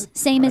Naturals,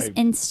 same as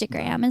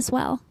Instagram as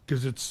well.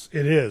 Because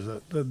it is.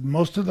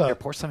 Most of the... Here,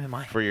 pour some in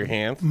mine. For your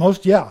hands?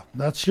 Most, yeah.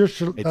 That's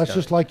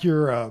just like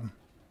your...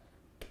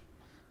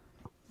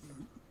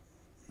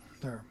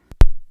 there.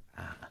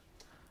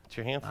 It's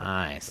your hands.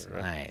 Nice.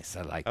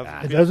 I like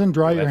that. It doesn't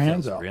dry your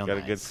hands out. Got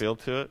a good feel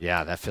to it?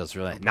 Yeah, that feels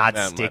really... Not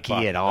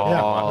sticky at all.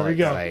 Yeah, there we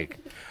go.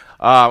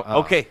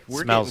 Okay,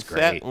 we're getting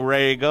set. We're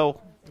ready to go.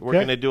 We're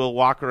going to do a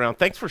walk around.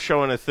 Thanks for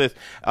showing us this.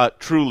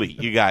 Truly,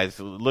 you guys,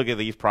 look at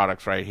these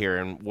products right here.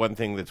 And one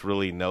thing that's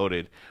really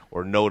noted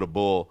or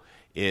notable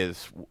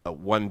is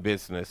one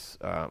business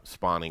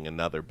spawning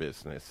another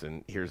business.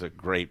 And here's a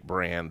great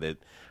brand that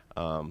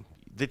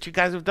you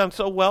guys have done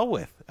so well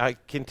with.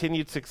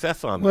 Continued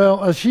success on that.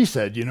 Well, as she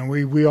said, you know,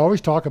 we always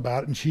talk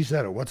about it, and she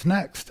said it, what's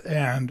next?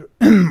 And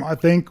I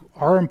think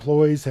our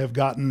employees have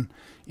gotten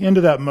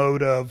into that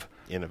mode of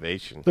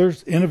innovation.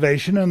 There's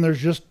innovation, and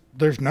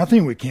there's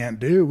nothing we can't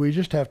do. We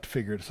just have to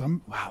figure it.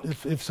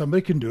 If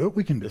somebody can do it,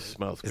 we can do it. This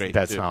smells great.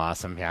 That's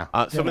awesome. Yeah.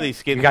 Some of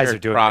these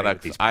skincare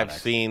products, I've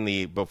seen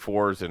the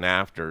befores and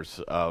afters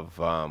of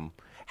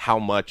how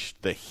much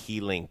the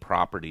healing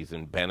properties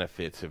and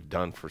benefits have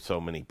done for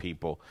so many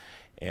people.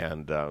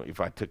 And if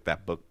I took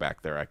that book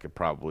back there, I could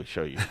probably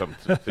show you some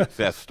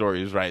success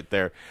stories right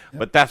there. Yep.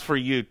 But that's for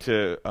you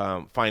to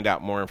find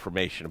out more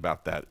information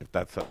about that if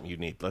that's something you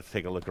need. Let's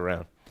take a look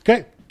around.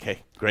 Okay.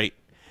 Okay, great.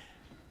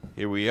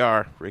 Here we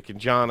are, Rick and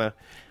Jonna.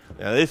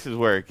 Now, this is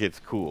where it gets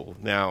cool.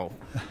 Now,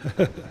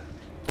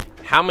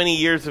 how many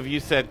years have you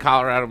said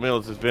Colorado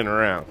Mills has been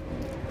around?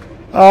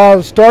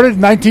 Started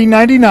in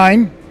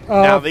 1999.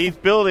 Now, these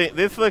buildings,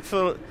 this looks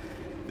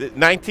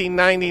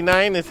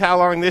 1999 is how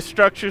long this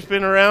structure's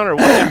been around, or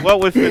what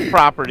was this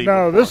property?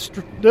 No,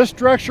 before? this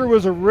structure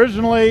was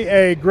originally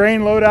a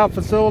grain loadout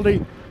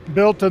facility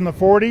built in the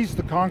 40s,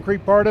 the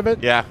concrete part of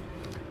it. Yeah.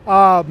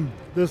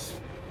 This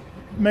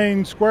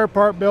main square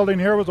part building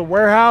here was a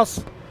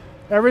warehouse.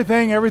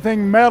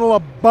 Everything metal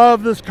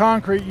above this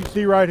concrete you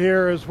see right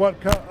here is what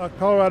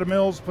Colorado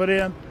Mills put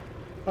in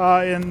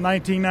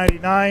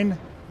 1999,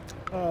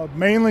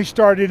 mainly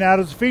starting out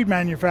as feed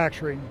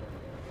manufacturing.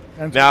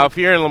 And now, if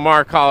you're in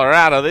Lamar,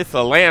 Colorado, this is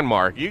a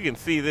landmark. You can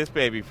see this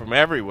baby from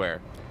everywhere.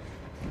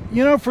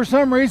 You know, for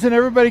some reason,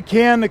 everybody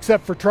can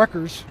except for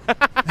truckers.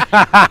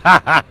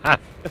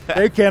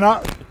 They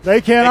cannot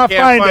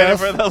find us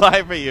for the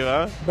life of you,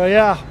 huh? But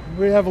yeah,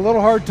 we have a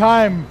little hard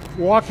time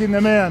walking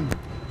them in.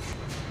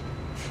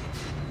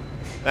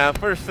 Now, the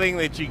first thing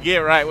that you get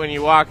right when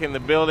you walk in the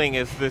building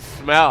is the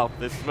smell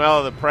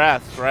of the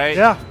press, right?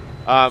 Yeah.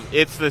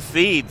 It's the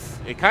seeds.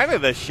 Kind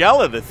of the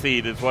shell of the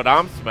seed is what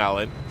I'm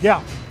smelling.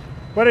 Yeah.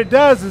 What it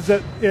does is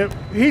it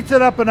heats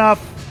it up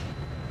enough.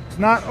 It's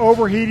not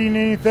overheating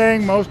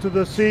anything. Most of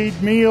the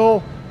seed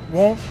meal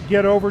won't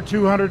get over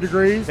 200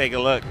 degrees. Take a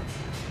look.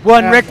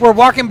 Well, and Rick, we're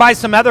walking by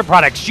some other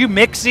products. You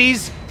mix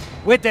these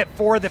with it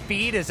for the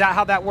feed. Is that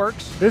how that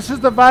works? This is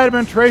the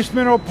vitamin trace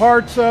mineral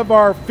parts of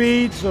our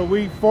feed, so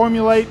we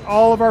formulate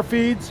all of our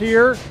feeds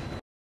here.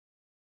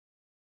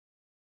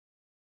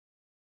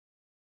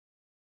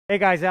 Hey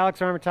guys,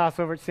 Alex Armitage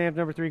over at Sam's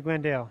No. 3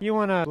 Glendale. You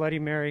want a Bloody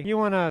Mary? You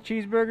want a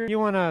cheeseburger? You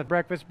want a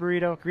breakfast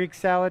burrito? Greek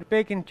salad?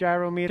 Bacon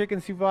gyro meat?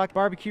 Chicken souvlaki?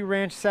 Barbecue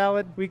ranch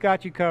salad? We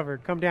got you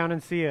covered. Come down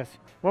and see us.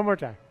 One more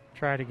time.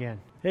 Try it again.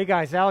 Hey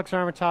guys, Alex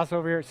Armitage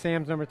over here at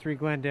Sam's No. 3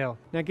 Glendale.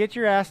 Now get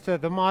your ass to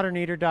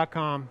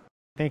themoderneater.com.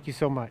 Thank you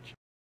so much.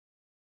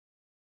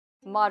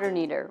 Modern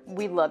Eater,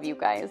 we love you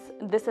guys.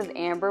 This is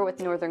Amber with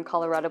Northern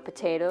Colorado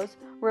Potatoes,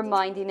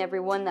 reminding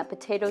everyone that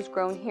potatoes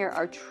grown here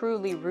are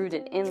truly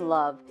rooted in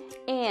love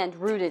and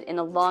rooted in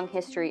a long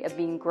history of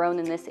being grown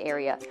in this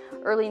area.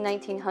 Early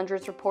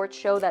 1900s reports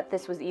show that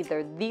this was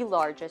either the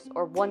largest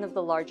or one of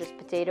the largest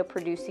potato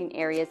producing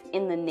areas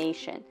in the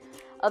nation.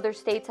 Other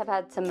states have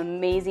had some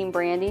amazing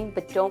branding,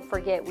 but don't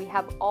forget we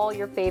have all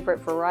your favorite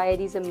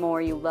varieties and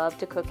more you love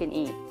to cook and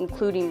eat,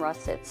 including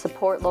russet.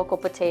 Support local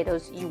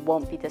potatoes, you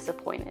won't be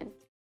disappointed.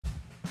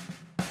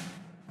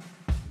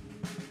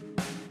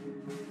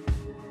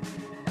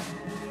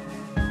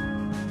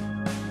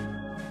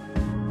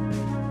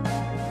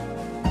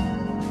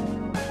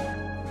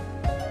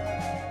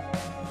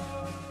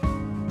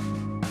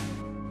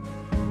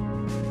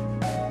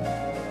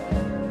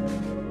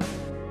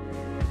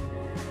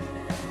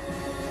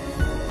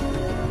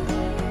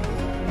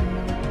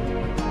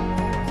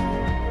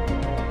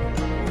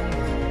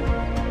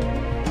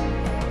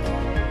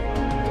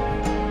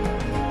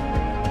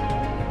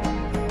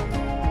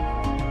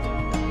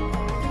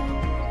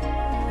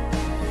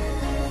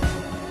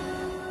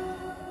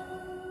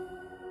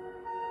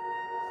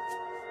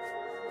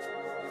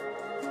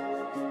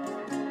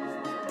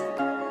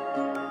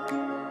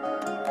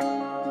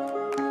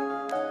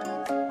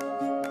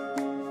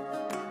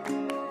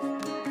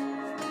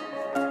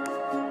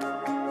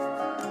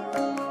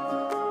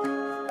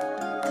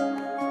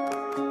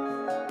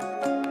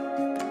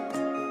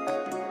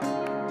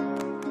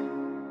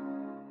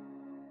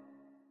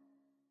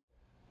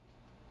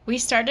 We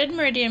started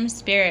Meridium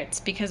Spirits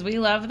because we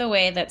love the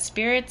way that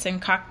spirits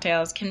and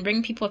cocktails can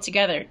bring people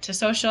together to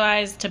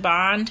socialize, to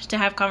bond, to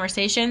have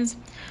conversations.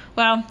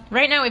 Well,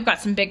 right now we've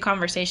got some big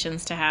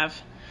conversations to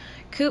have.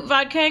 Coop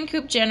Vodka and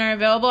Coop Gin are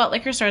available at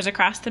liquor stores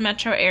across the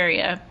metro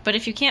area, but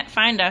if you can't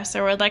find us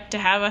or would like to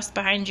have us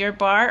behind your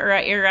bar or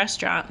at your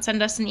restaurant,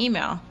 send us an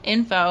email,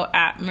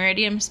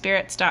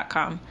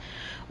 info@meridiumspirits.com.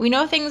 We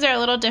know things are a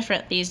little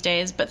different these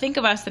days, but think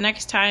of us the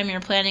next time you're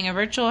planning a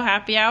virtual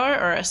happy hour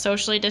or a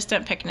socially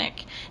distant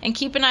picnic. And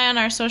keep an eye on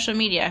our social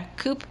media,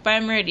 Coop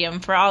by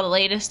Meridium, for all the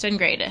latest and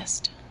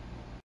greatest.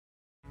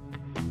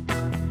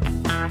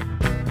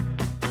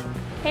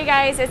 Hey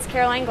guys, it's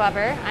Caroline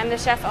Glover. I'm the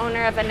chef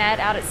owner of Annette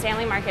out at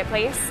Stanley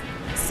Marketplace.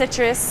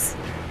 Citrus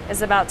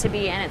is about to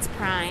be in its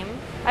prime.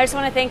 I just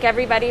want to thank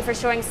everybody for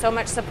showing so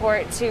much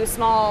support to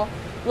small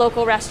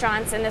local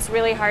restaurants in this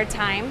really hard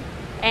time.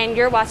 And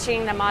you're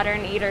watching the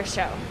Modern Eater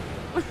Show.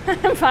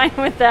 I'm fine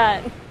with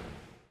that. All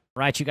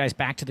right, you guys,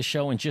 back to the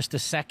show in just a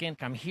second.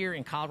 I'm here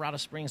in Colorado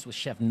Springs with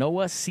Chef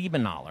Noah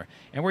Siebenaler,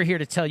 and we're here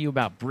to tell you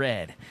about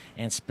bread,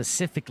 and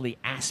specifically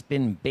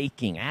Aspen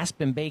Baking.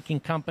 Aspen Baking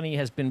Company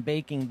has been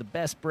baking the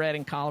best bread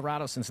in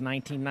Colorado since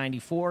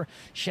 1994.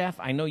 Chef,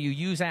 I know you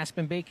use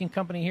Aspen Baking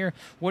Company here.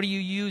 What do you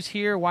use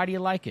here? Why do you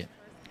like it?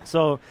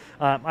 So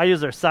I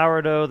use their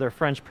sourdough, their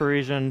French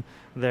Parisian,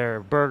 their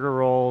burger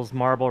rolls,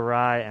 marble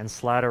rye, and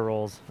slider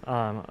rolls.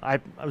 I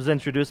was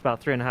introduced about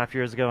 3.5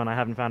 years ago, and I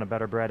haven't found a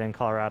better bread in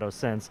Colorado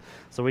since.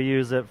 So we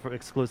use it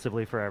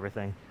exclusively for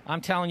everything. I'm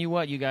telling you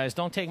what, you guys,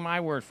 don't take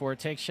my word for it.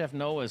 Take Chef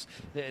Noah's.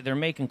 They're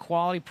making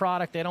quality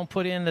product. They don't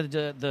put in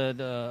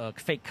the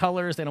fake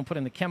colors. They don't put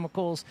in the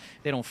chemicals.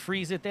 They don't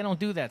freeze it. They don't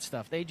do that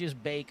stuff. They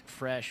just bake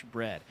fresh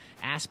bread.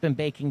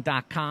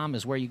 AspenBaking.com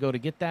is where you go to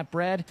get that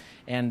bread.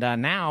 And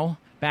now,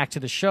 back to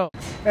the show.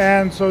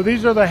 And so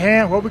these are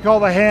what we call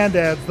the hand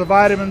adds, the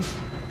vitamins,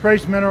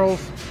 trace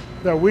minerals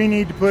that we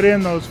need to put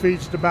in those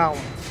feeds to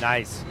balance.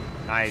 Nice,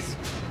 nice.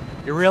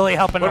 You're really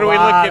helping What are we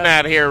looking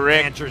at here,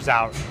 Rick? Ranchers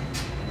out.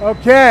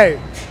 Okay.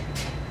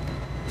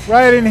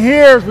 Right in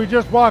here, as we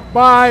just walked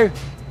by,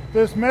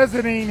 this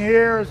mezzanine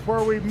here is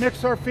where we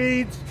mix our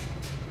feeds.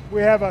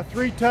 We have a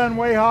 3-ton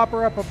weigh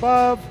hopper up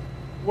above,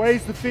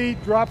 weighs the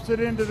feed, drops it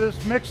into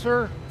this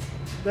mixer.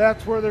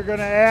 That's where they're going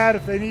to add,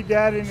 if they need to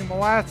add any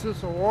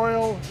molasses or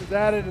oil, is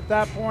added at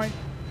that point,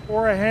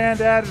 or a hand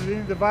added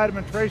any of the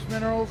vitamin trace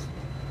minerals.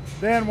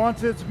 Then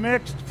once it's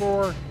mixed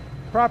for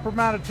proper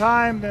amount of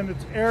time, then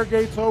its air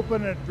gates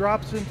open and it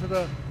drops into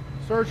the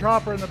surge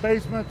hopper in the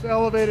basement. It's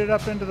elevated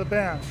up into the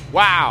bin.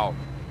 Wow,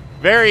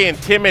 very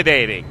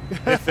intimidating,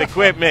 this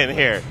equipment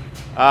here.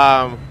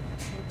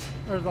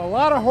 There's a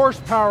lot of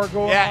horsepower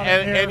going on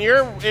in here. And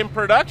you're in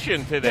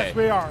production today. Yes,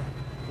 we are.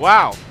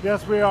 Wow.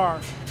 Yes, we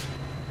are.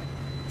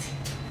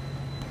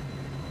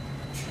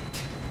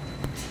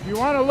 If you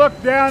want to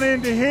look down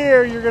into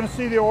here, you're going to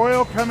see the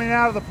oil coming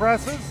out of the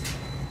presses.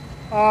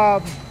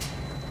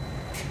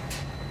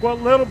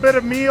 What little bit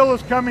of meal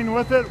is coming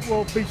with it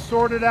will be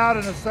sorted out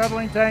in a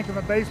settling tank in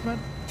the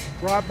basement,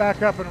 brought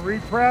back up and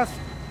repressed.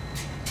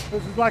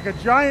 This is like a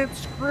giant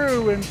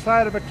screw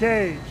inside of a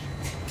cage.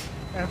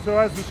 And so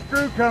as the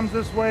screw comes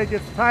this way, it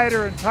gets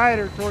tighter and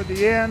tighter toward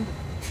the end,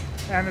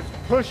 and it's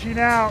pushing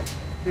out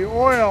the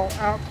oil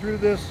out through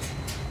this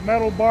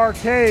metal bar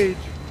cage,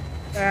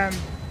 and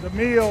the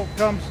meal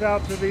comes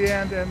out to the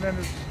end, and then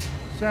it's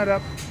sent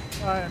up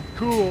and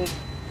cooled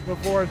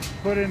before it's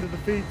put into the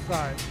feed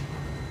side.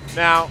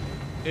 Now,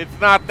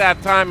 it's not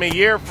that time of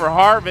year for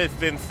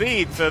harvest and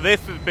seed, so this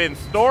has been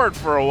stored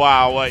for a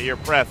while, what you're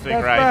pressing.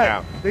 That's right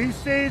now. These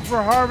seeds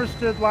were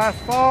harvested last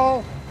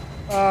fall,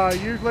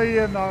 usually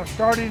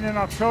starting in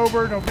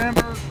October,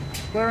 November,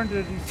 clear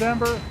into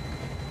December.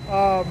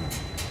 So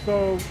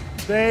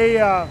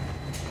and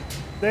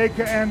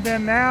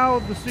then now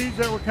the seeds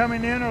that were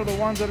coming in are the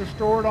ones that are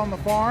stored on the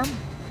farm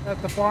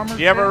at the farmer's.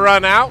 Do you ever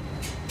run out?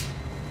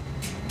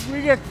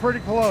 We get pretty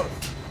close.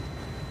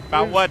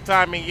 About what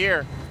time of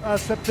year?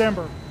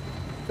 September.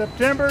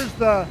 September's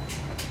the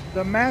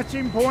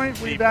matching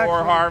point.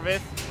 Before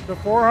harvest?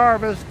 Before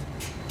harvest.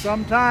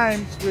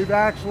 Sometimes we've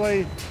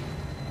actually,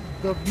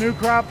 the new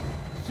crop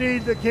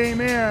seed that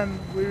came in,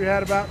 we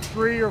had about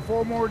 3 or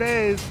 4 more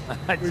days.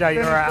 We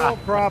finished old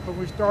crop and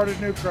we started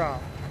new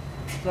crop.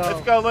 So,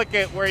 let's go look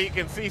at where you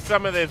can see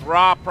some of this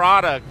raw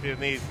product in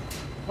these.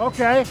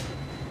 Okay.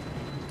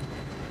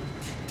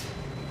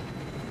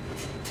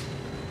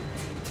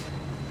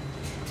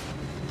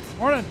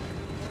 Morning.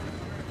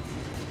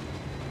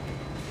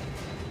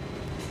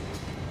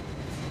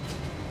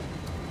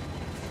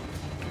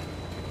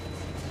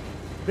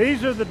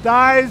 These are the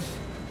dyes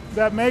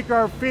that make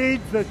our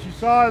feeds that you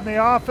saw in the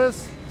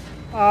office.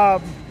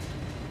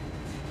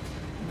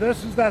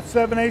 This is that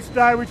 7/8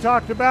 dye we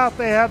talked about.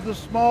 They have the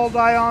small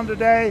dye on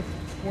today.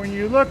 When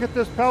you look at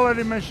this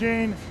pelleting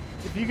machine,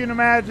 if you can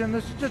imagine,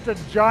 this is just a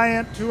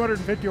giant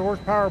 250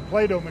 horsepower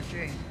Play-Doh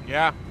machine.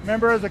 Yeah.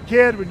 Remember as a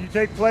kid when you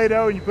take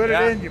Play-Doh and you put it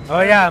in, you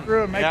put it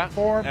through and make it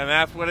form? And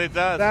that's what it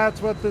does.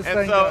 That's what this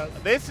thing does.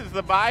 does. This is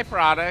the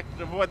byproduct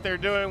of what they're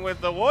doing with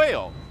the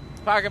oil.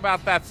 Talk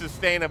about that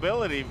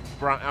sustainability.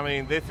 I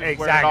mean, this is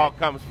where it all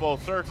comes full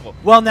circle.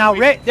 Well, now,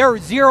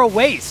 there's zero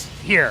waste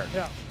here.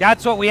 Yeah.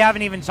 That's what we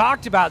haven't even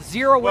talked about.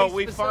 Zero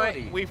waste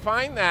facility. We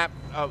find that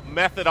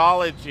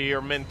methodology or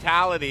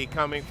mentality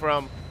coming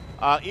from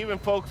even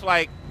folks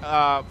like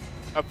a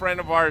friend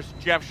of ours,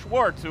 Jeff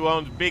Schwartz, who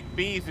owns Big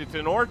B's. It's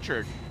an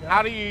orchard. Yeah.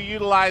 How do you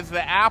utilize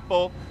the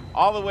apple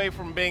all the way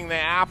from being the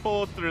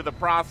apple through the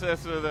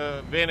process of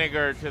the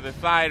vinegar to the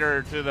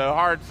cider to the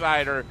hard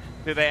cider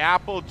to the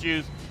apple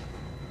juice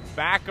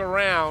back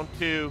around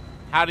to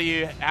how do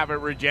you have it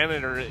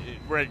regenerative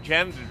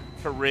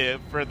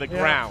for the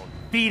ground?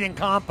 Feed and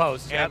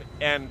compost.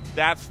 And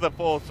that's the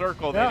full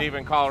circle that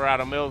even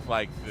Colorado Mills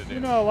likes to do.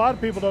 You know, a lot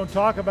of people don't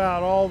talk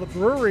about all the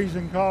breweries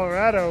in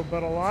Colorado,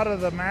 but a lot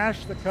of the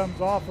mash that comes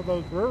off of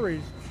those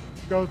breweries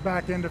goes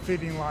back into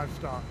feeding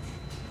livestock.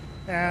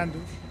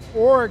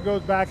 Or it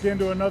goes back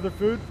into another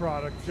food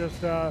product,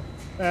 just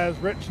as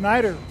Rich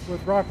Schneider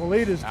with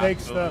Rockwellitas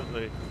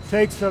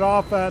takes it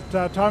off at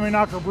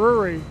Tommyknocker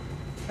Brewery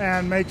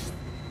and makes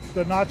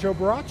the Nacho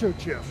Borracho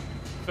chip.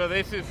 So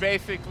this is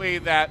basically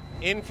that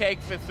intake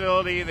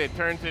facility that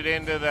turns it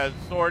into the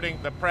sorting,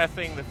 the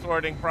pressing, the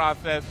sorting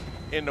process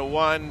into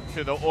one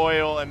to the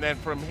oil, and then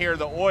from here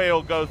the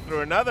oil goes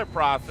through another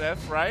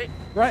process, right?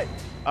 Right.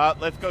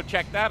 Let's go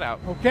check that out.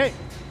 Okay.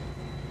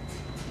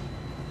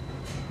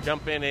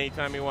 Jump in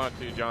anytime you want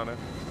to, Jonna.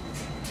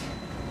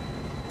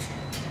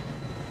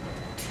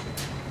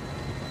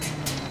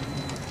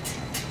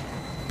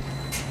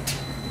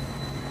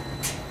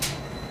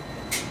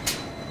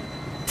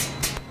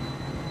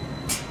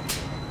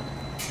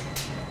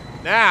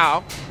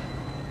 Now,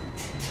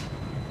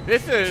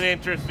 this is an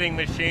interesting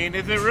machine.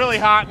 Is it really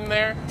hot in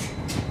there?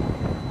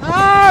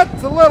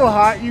 It's a little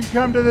hot. You can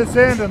come to this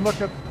end and look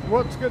at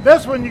what's good.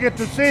 This one you get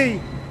to see.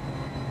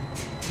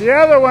 The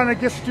other one, it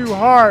gets too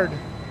hard.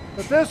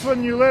 But this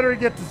one, you literally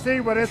get to see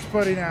what it's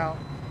putting out.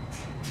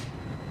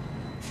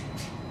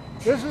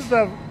 This is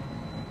our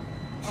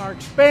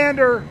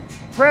expander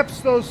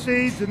preps those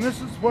seeds, and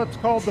this is what's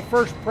called the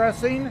first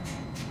pressing.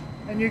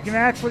 And you can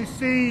actually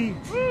see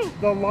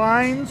the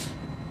lines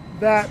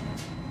that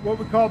what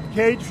we call the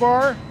cage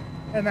bar,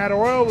 and that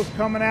oil was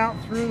coming out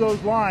through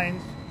those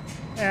lines.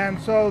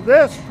 And so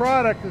this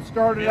product that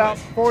started out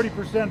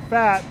 40%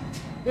 fat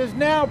is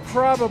now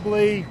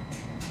probably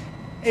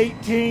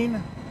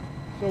 18.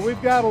 So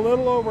we've got a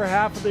little over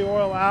half of the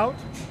oil out.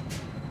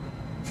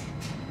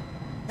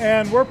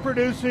 And we're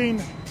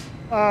producing,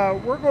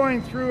 we're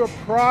going through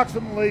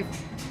approximately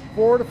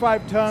 4 to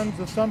 5 tons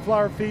of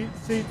sunflower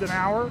seeds an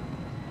hour.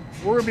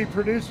 We're going to be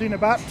producing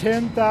about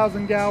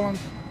 10,000 gallons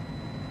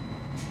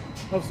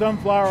of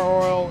sunflower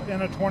oil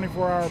in a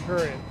 24-hour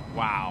period.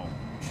 Wow.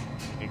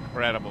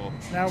 Incredible.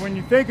 Now, when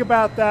you think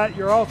about that,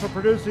 you're also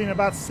producing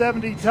about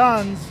 70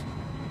 tons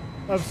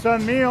of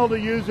sun meal to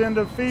use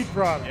into feed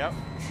products. Yep.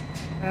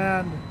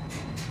 And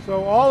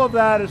so all of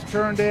that is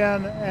turned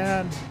in,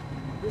 and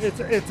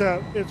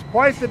it's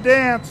quite the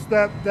dance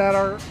that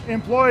our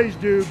employees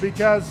do,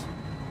 because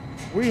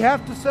we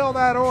have to sell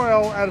that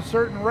oil at a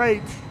certain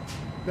rate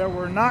that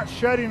we're not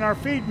shutting our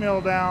feed mill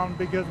down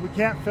because we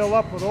can't fill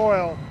up with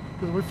oil.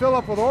 Because if we fill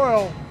up with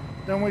oil,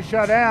 then we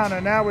shut down,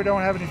 and now we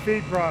don't have any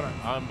feed product.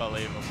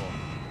 Unbelievable.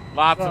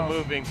 Lots of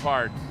moving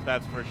parts,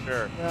 that's for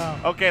sure. Yeah.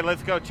 Okay,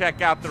 let's go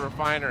check out the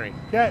refinery.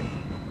 Okay.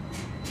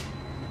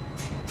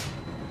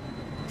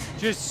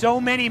 Just so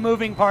many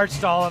moving parts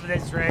to all of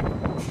this, Rick.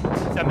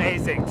 It's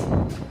amazing.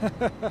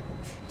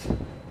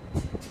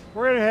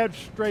 We're going to head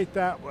straight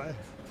that way.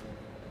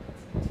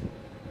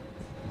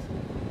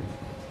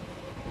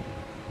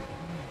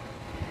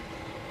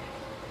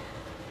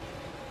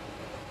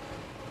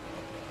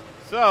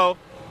 So,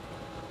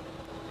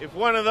 if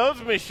one of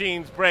those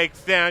machines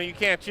breaks down, you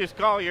can't just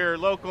call your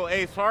local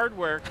Ace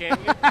Hardware, can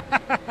you?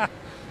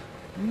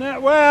 No,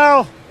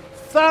 well,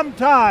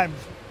 sometimes.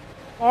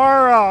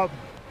 Our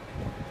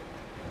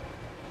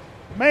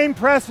main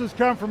presses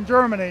come from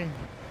Germany.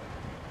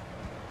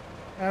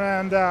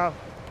 And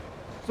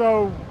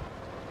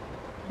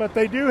but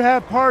they do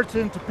have parts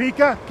in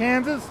Topeka,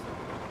 Kansas.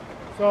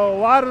 So a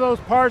lot of those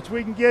parts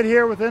we can get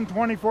here within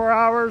 24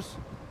 hours.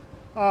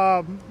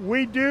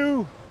 We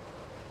do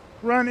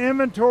run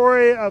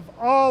inventory of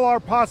all our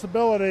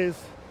possibilities.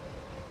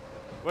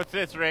 What's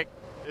this, Rick?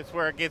 This is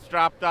where it gets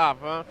dropped off,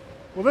 huh?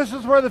 Well, this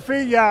is where the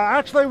feed, yeah.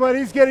 Actually, what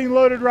he's getting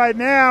loaded right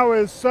now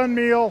is sun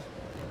meal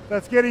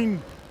that's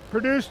getting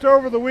produced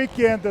over the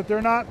weekend that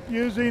they're not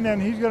using,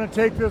 and he's going to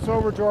take this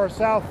over to our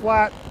South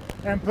Flat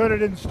and put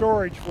it in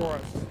storage for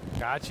us.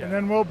 Gotcha. And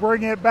then we'll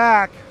bring it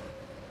back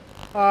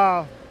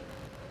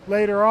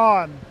later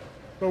on.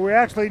 But we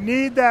actually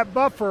need that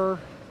buffer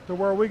to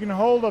where we can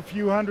hold a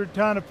few 100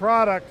 ton of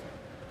product,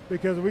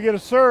 because if we get a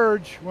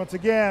surge, once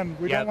again,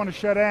 we don't want to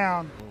shut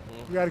down.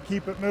 We got to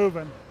keep it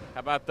moving.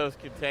 How about those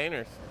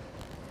containers?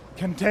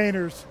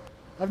 Containers.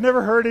 I've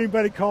never heard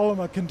anybody call them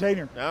a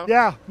container. No?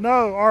 Yeah,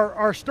 no.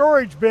 Our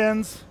storage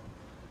bins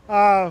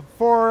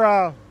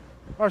for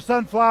our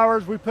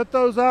sunflowers, we put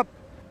those up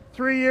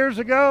 3 years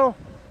ago.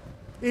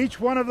 Each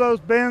one of those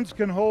bins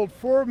can hold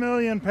 4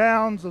 million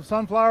pounds of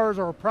sunflowers,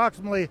 or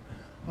approximately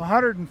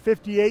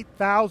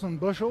 158,000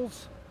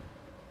 bushels.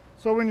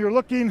 So when you're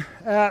looking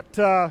at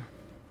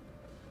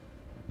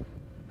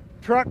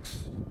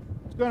trucks,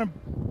 it's going to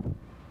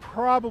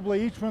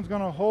probably, each one's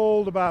going to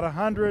hold about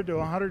 100 to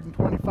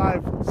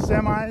 125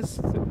 semis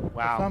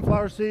of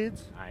sunflower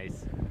seeds.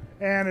 Nice.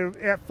 And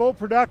at full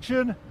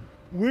production,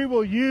 we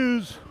will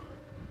use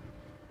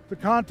the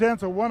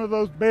contents of one of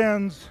those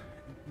bins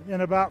in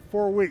about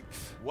 4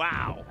 weeks.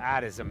 Wow.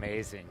 That is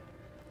amazing.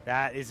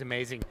 That is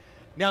amazing.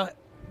 Now,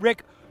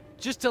 Rick,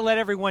 just to let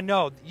everyone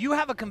know, you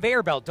have a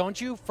conveyor belt, don't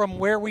you, from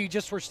where we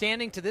just were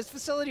standing to this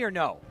facility, or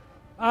no?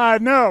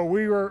 No,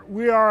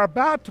 we are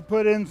about to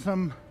put in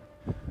some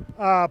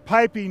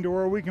piping to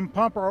where we can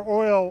pump our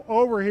oil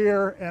over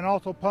here and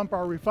also pump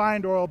our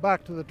refined oil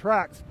back to the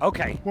tracks.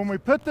 Okay. When we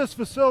put this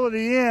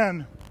facility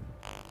in,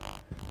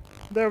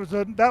 that was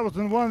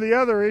one of the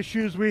other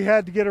issues we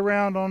had to get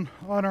around on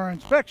our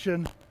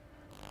inspection.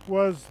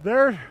 Was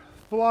their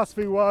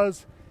philosophy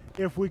was,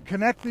 if we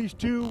connect these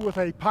two with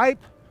a pipe,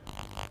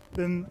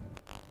 then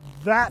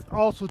that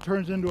also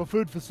turns into a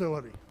food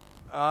facility.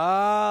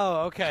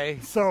 Oh, okay.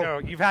 So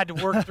you've had to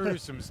work through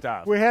some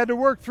stuff. We had to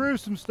work through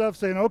some stuff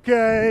saying,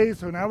 okay,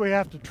 so now we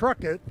have to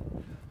truck it.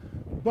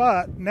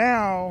 But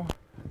now,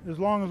 as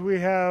long as we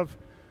have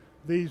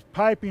these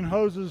piping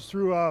hoses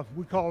through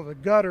we call it a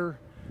gutter,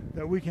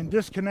 that we can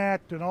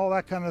disconnect and all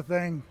that kind of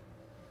thing,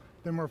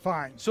 then we're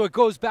fine. So it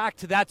goes back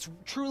to, that's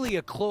truly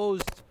a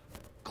closed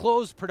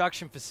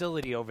production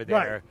facility over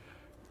there.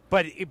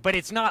 Right. But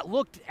it's not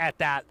looked at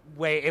that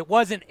way. It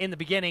wasn't in the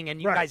beginning,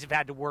 and you guys have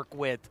had to work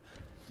with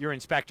your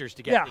inspectors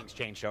to get things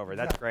changed over.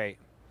 That's great.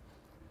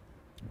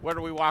 What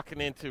are we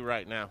walking into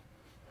right now?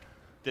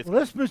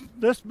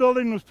 This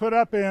building was put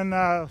up in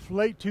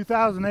late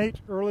 2008,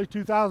 early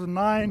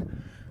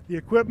 2009. The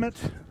equipment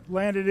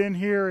landed in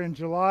here in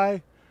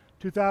July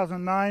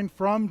 2009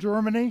 from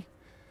Germany.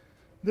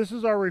 This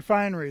is our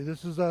refinery.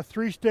 This is a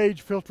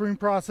 3-stage filtering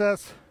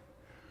process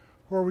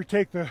where we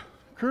take the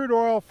crude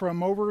oil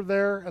from over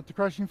there at the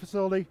crushing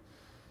facility,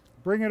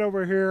 bring it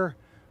over here,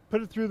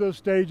 put it through those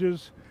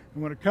stages,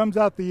 and when it comes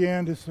out the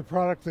end, it's the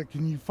product that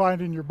you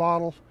find in your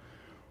bottle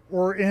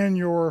or in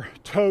your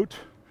tote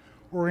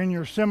or in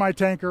your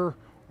semi-tanker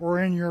or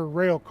in your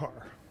rail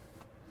car.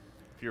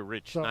 If you're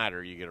Rich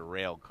Snyder, you get a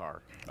rail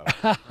car.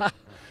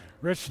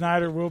 Rich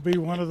Snyder will be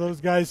one of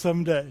those guys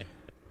someday.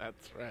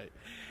 That's right.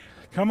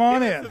 Come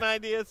on Give in. us an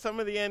idea of some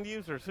of the end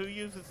users. Who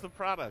uses the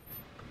product?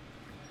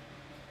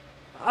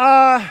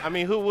 I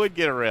mean, who would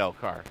get a rail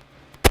car?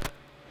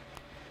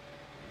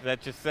 Is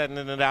that just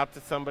sending it out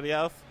to somebody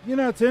else? You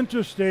know, it's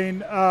interesting.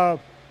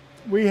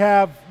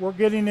 We're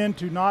getting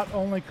into not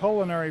only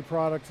culinary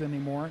products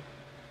anymore,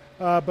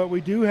 but we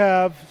do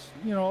have,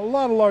 a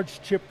lot of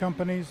large chip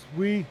companies.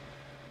 Some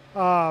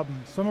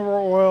of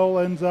our oil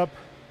ends up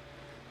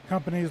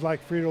companies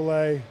like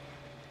Frito-Lay,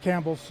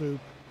 Campbell's Soup,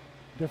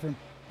 different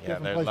Yeah,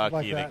 different they're places lucky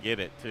like to that. get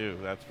it too.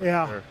 That's for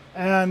Yeah, sure.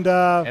 and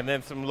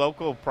then some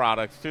local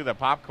products too. The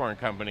popcorn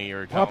company you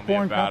were telling me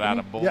Popcorn about out company?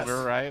 of Boulder,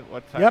 Yes. right?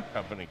 What's that Yep.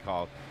 company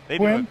called? They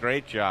do Quinn. a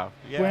great job.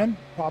 Yeah. Quinn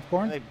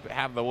popcorn. They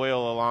have the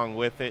oil along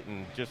with it,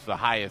 and just the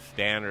highest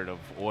standard of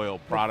oil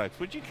products.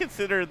 Would you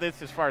consider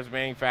this, as far as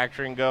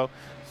manufacturing go,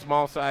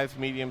 small size,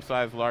 medium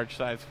size, large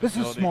size This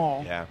facility? is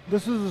small. Yeah.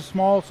 This is a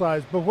small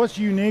size, but what's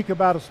unique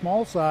about a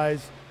small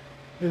size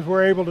is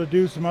we're able to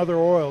do some other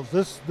oils.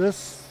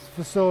 This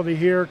facility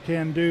here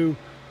can do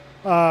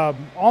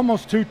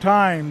almost 2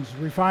 times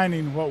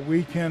refining what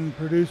we can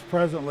produce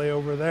presently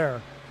over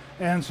there.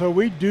 And so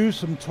we do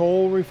some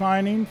toll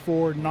refining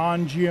for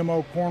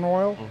non-GMO corn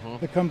oil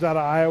that comes out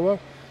of Iowa.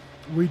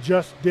 We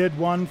just did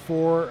one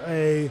for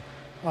a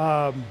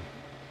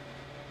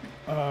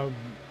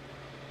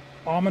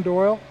almond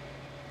oil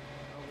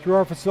through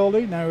our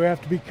facility. Now we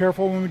have to be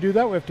careful when we do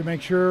that. We have to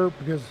make sure,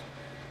 because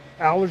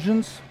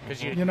allergens,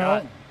 'Cause you you know,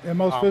 nut. in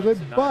most Almonds foods.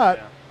 and nuts, But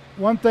yeah.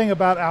 one thing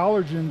about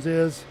allergens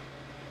is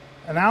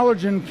an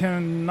allergen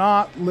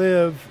cannot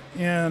live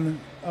in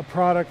a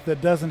product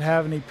that doesn't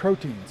have any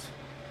proteins.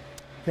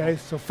 Okay,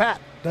 so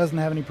fat doesn't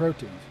have any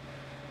proteins.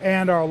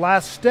 And our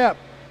last step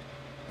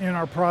in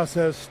our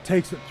process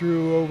takes it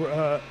through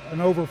an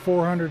over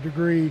 400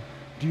 degree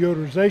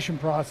deodorization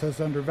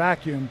process under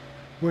vacuum,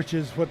 which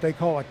is what they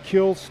call a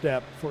kill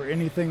step for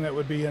anything that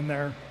would be in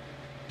there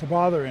to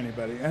bother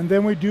anybody. And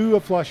then we do a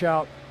flush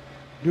out,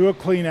 do a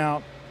clean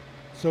out.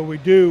 So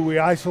we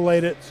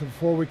isolate it so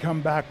before we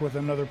come back with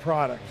another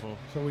product.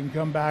 So we can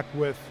come back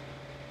with,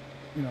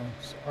 you know,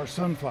 our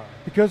sunflower,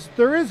 because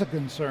there is a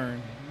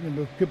concern, you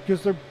know,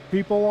 because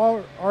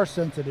people are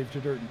sensitive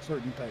to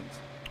certain things.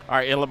 All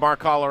right, in Lamar,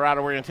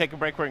 Colorado, we're going to take a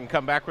break. We're going to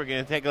come back. We're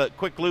going to take a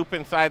quick loop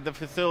inside the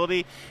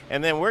facility,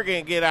 and then we're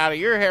going to get out of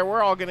your hair.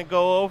 We're all going to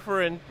go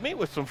over and meet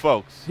with some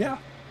folks. Yeah.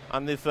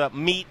 On this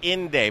Meet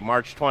In Day,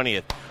 March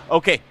 20th.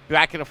 Okay,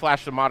 back in a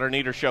flash. The Modern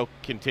Eater Show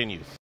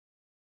continues.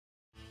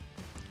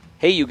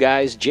 Hey, you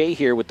guys, Jay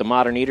here with the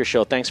Modern Eater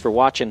Show. Thanks for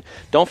watching.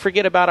 Don't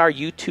forget about our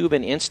YouTube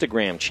and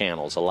Instagram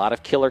channels. A lot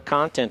of killer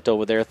content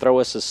over there. Throw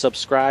us a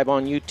subscribe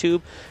on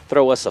YouTube.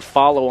 Throw us a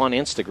follow on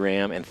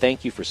Instagram. And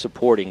thank you for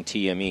supporting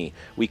TME.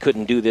 We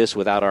couldn't do this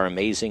without our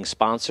amazing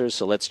sponsors,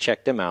 so let's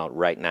check them out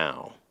right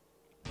now.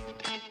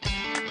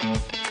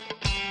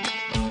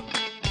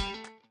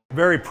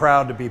 Very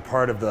proud to be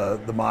part of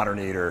the Modern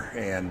Eater,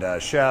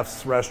 and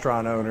chefs,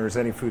 restaurant owners,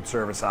 any food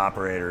service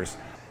operators.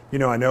 You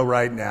know, I know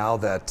right now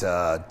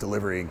that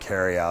delivery and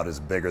carry out is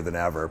bigger than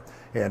ever,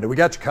 and we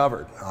got you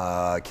covered.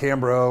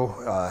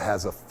 Cambro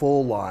has a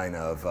full line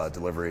of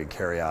delivery and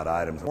carry out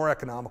items. More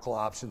economical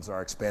options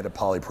are expanded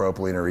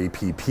polypropylene or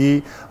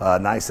EPP,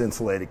 nice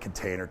insulated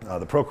container.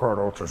 The ProCard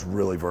Ultra is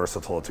really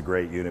versatile. It's a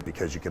great unit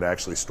because you can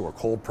actually store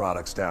cold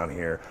products down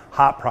here,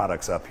 hot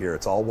products up here.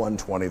 It's all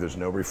 120. There's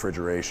no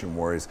refrigeration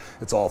worries.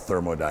 It's all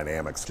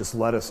thermodynamics. Just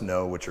let us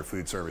know what your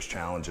food service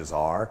challenges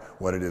are,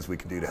 what it is we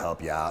can do to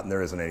help you out, and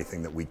there isn't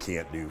anything that we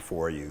can't do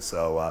for you.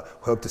 So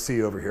hope to see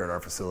you over here at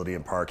our facility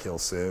in Park Hill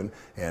soon,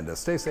 and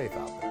stay safe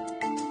out there.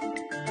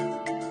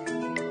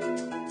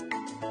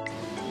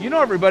 You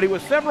know, everybody,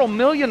 with several $1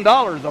 million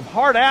of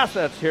hard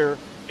assets here,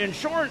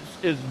 insurance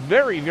is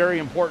very, very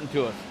important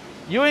to us.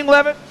 Ewing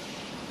Leavitt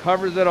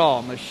covers it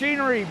all.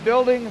 Machinery,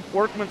 building,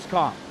 workman's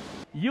comp.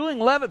 Ewing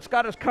Leavitt's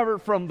got us covered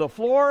from the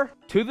floor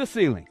to the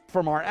ceiling,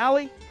 from our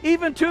alley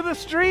even to the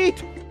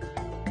street.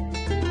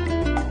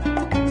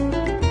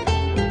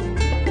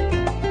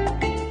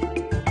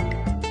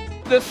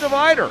 This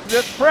divider,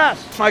 this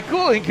press, my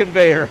cooling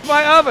conveyor,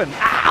 my oven.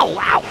 Ow,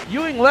 ow.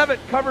 Ewing Leavitt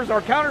covers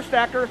our counter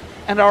stacker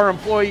and our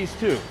employees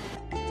too.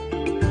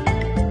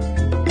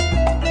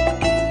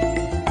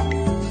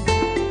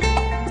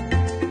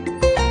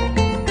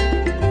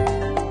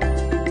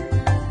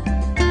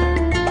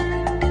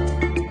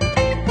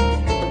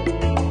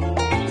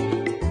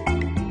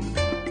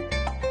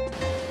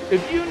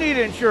 If you need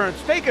insurance,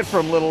 take it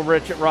from Little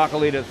Rich at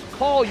Rockalitas.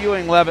 Call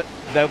Ewing Leavitt,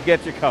 they'll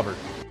get you covered.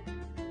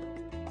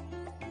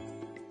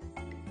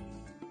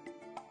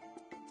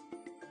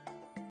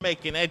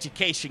 Making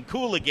education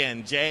cool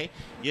again, Jay.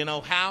 You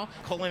know how?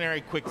 Culinary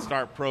Quick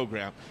Start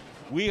program.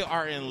 We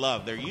are in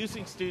love. They're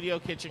using Studio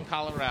Kitchen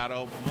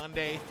Colorado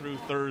Monday through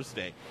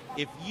Thursday.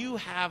 If you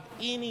have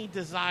any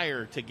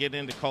desire to get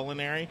into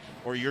culinary,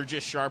 or you're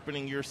just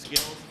sharpening your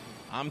skills,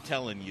 I'm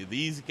telling you,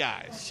 these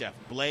guys, Chef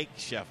Blake,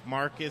 Chef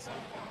Marcus,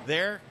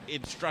 they're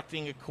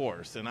instructing a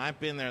course, and I've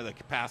been there the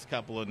past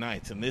couple of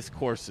nights, and this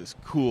course is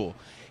cool.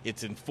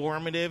 It's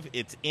informative,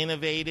 it's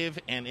innovative,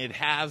 and it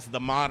has the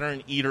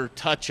Modern Eater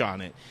touch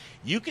on it.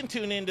 You can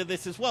tune into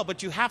this as well,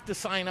 but you have to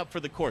sign up for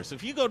the course.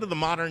 If you go to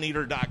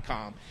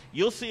themoderneater.com,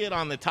 you'll see it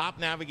on the top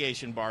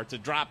navigation bar. It's a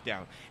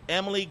drop-down.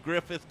 Emily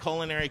Griffith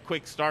Culinary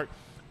Quick Start.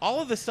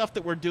 All of the stuff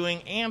that we're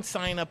doing and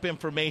sign-up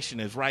information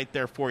is right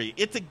there for you.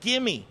 It's a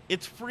gimme.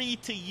 It's free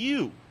to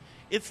you.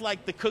 It's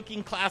like the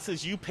cooking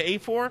classes you pay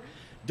for.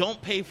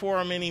 Don't pay for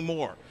them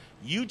anymore.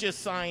 You just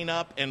sign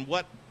up, and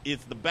what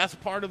is the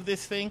best part of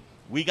this thing?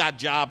 We got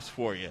jobs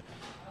for you.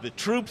 the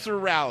troops are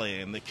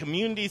rallying, the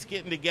community's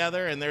getting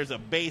together, and there's a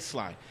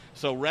baseline.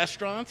 So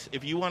restaurants,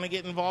 if you want to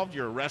get involved,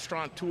 you're a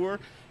restaurateur,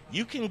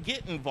 you can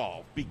get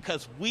involved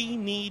because we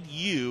need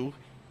you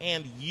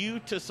and you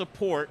to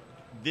support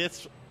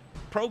this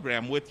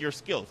program with your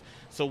skills.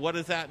 So what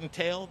does that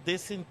entail?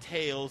 This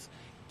entails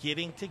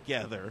getting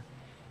together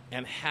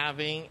and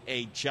having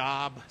a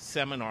job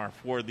seminar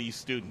for these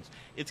students.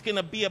 It's going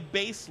to be a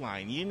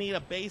baseline. You need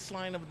a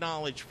baseline of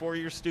knowledge for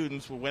your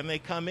students when they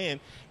come in.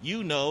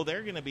 You know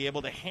they're going to be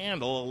able to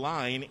handle a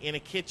line in a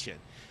kitchen.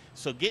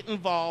 So get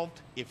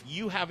involved. If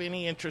you have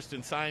any interest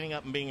in signing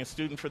up and being a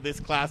student for this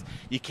class,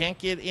 you can't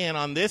get in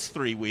on this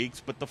 3 weeks,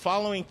 but the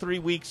following 3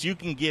 weeks you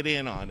can get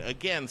in on.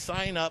 Again,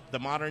 sign up,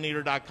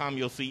 themoderneater.com.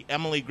 You'll see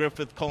Emily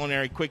Griffith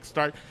Culinary Quick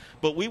Start.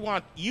 But we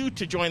want you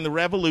to join the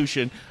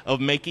revolution of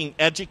making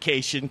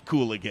education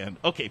cool again.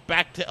 Okay,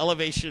 back to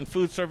Elevation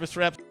Food Service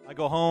Reps. I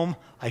go home,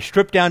 I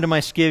strip down to my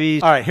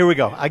skivvies. All right, here we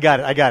go. I got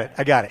it.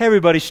 Hey,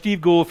 everybody,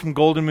 Steve Gould from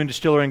Golden Moon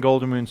Distillery and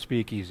Golden Moon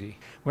Speakeasy.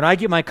 When I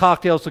get my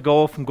cocktails to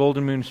go from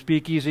Golden Moon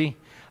Speakeasy,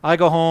 I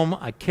go home,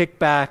 I kick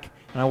back,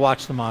 and I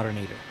watch The Modern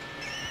Eater.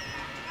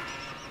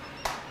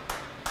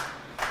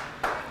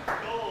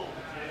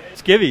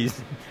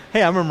 Skivvies.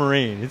 Hey, I'm a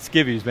Marine. It's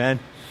skivvies, man.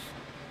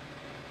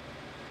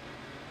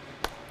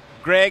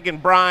 Greg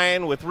and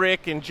Brian with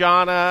Rick and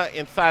Jonna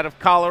inside of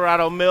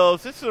Colorado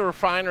Mills. This is a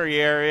refinery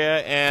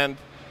area, and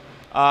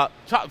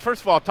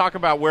first of all, talk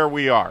about where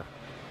we are.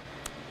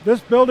 This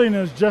building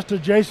is just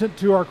adjacent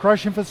to our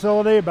crushing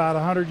facility, about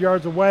 100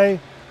 yards away.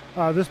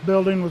 This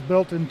building was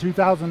built in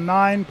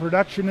 2009.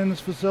 Production in this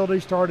facility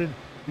started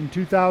in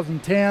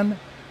 2010.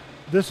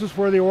 This is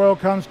where the oil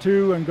comes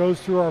to and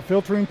goes through our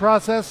filtering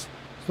process,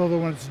 so that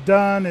when it's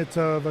done, it's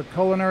of a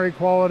culinary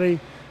quality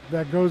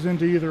that goes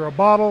into either a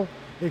bottle,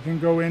 it can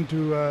go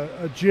into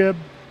a jib,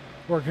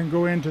 or it can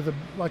go into the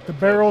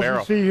barrels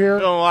you see here.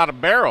 Doing a lot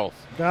of barrels.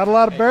 Got a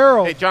lot of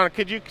barrels. Hey, John,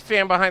 could you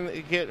stand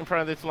get in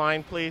front of this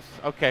line, please?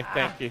 Okay,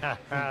 thank you.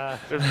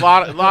 There's a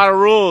lot of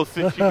rules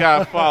that you got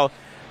to follow.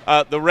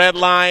 The red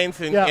lines,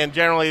 and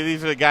generally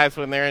these are the guys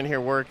when they're in here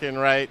working,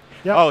 right?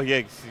 Yep. Oh,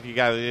 yeah, you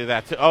got to do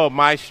that too. Oh,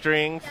 my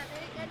strings.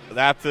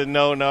 That's a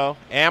no-no.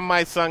 And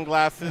my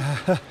sunglasses.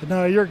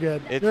 No, you're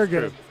good. You're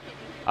good.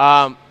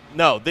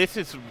 No, this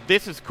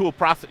is cool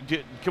process.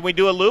 Can we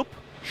do a loop?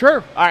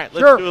 Sure. All right,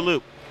 let's do a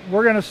loop.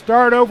 We're going to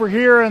start over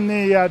here in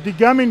the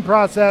degumming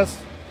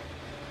process.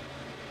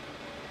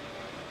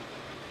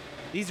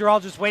 These are all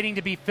just waiting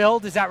to be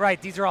filled. Is that right?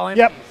 These are all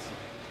empties. Yep.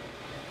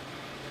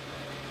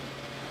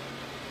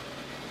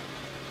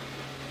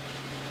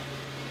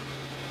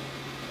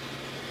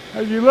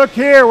 As you look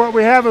here, what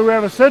we have is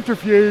a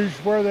centrifuge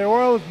where the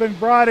oil has been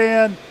brought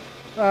in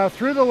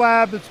through the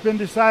lab. It's been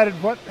decided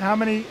how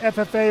many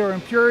FFA or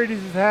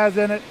impurities it has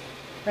in it,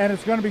 and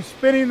it's going to be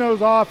spinning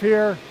those off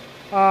here.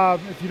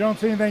 If you don't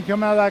see anything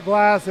come out of that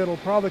glass, it'll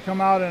probably come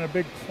out in a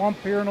big clump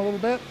here in a little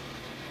bit.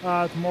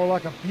 It's more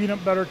like a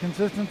peanut butter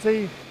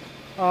consistency.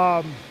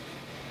 But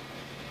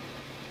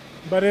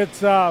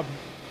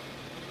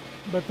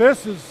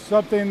this is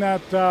something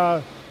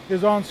that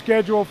is on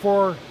schedule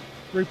for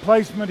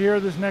replacement here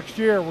this next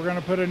year. We're going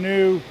to put a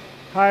new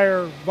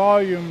higher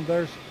volume.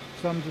 There's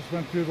some just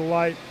went through the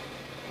light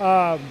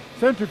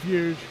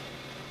centrifuge,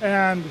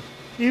 and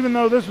even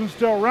though this one's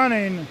still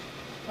running,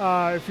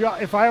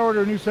 if I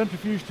order a new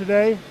centrifuge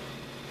today,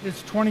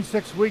 it's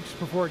 26 weeks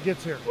before it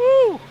gets here.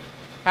 Woo!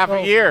 Half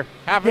a year.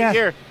 Half a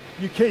year.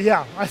 You can't.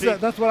 Yeah,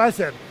 that's what I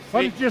said.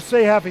 Why don't you just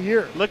say half a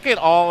year? Look at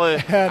all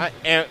of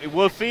and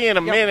we'll see in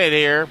a minute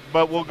here,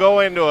 but we'll go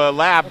into a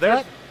lab.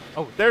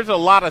 There's a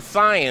lot of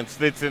science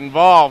that's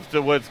involved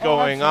to what's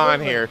going on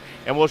here,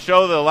 and we'll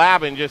show the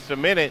lab in just a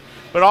minute.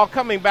 But all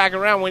coming back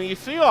around, when you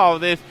see all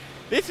of this,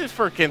 this is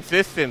for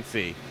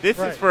consistency. This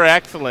is for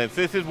excellence.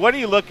 This is what are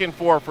you looking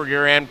for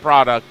your end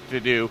product to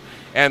do,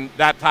 and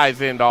that ties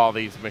into all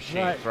these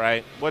machines,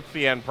 right? What's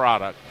the end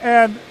product?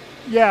 And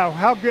yeah,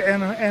 how good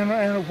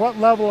and what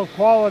level of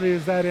quality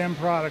is that end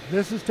product?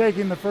 This is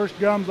taking the first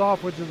gums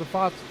off, which is the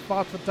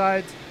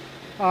phosphatides,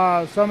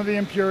 some of the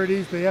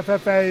impurities, the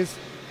FFAs.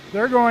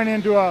 They're going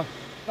into a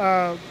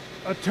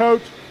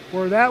tote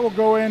where that will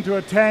go into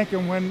a tank,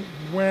 and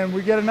when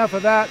we get enough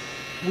of that,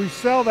 we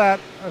sell that,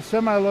 a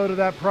semi-load of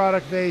that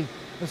product. They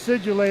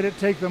acidulate it,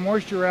 take the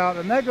moisture out,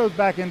 and that goes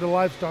back into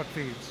livestock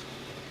feeds.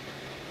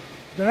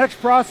 The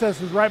next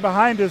process is right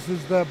behind us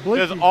is the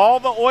bleaching. Does all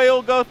the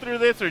oil go through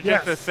this, or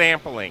just the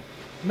sampling?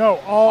 No,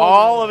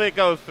 all of it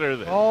goes through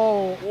this.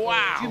 Oh,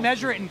 wow! Do you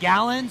measure it in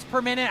gallons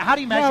per minute? How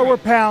do you measure it? No, we're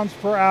pounds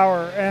per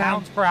hour.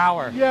 Pounds per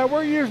hour. Yeah,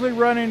 we're usually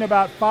running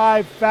about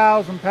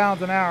 5,000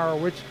 pounds an hour,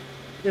 which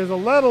is a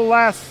little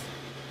less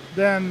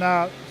than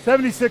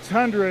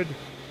 7,600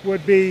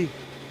 would be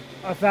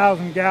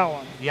 1,000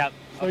 gallons. Yep.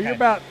 So you're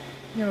about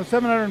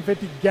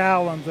 750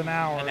 gallons an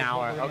hour. An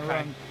hour. Okay.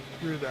 Run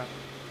through that.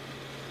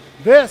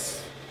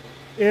 This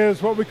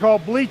is what we call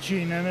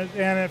bleaching,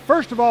 and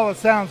first of all, it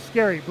sounds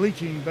scary,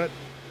 bleaching, but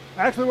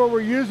actually what we're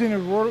using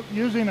is we're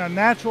using a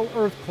natural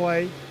earth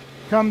clay.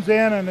 Comes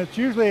in, and it's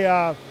usually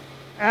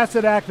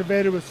acid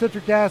activated with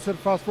citric acid,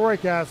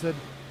 phosphoric acid,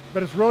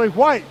 but it's really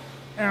white.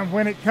 And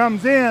when it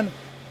comes in,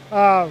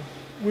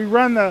 we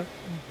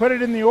put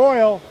it in the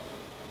oil,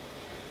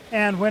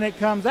 and when it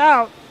comes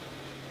out,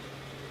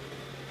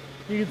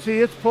 you can see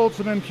it's pulled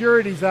some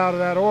impurities out of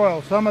that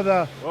oil. Some of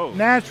the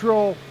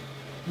natural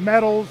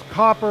metals,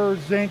 copper,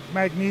 zinc,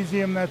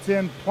 magnesium that's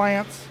in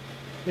plants,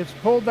 it's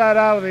pulled that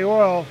out of the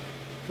oil.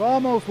 It's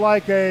almost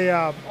like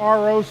a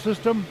RO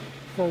system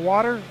for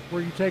water,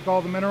 where you take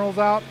all the minerals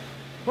out.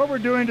 What we're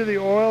doing to the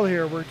oil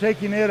here, we're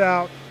taking it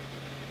out,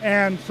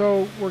 and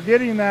so we're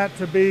getting that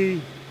to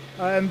be,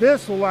 and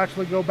this will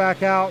actually go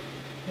back out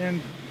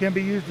and can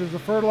be used as a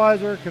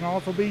fertilizer, can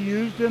also be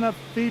used in a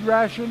feed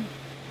ration.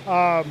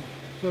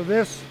 So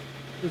this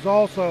is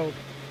also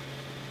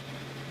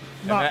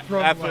not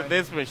thrown That's away. what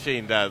this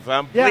machine does.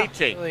 I'm Yeah.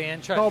 bleaching. Really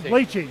interesting. Called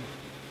bleaching.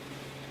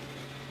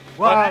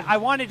 Well, I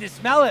wanted to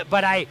smell it,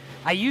 but I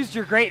used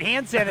your great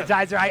hand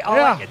sanitizer. All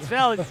Yeah. I can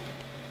smell is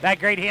that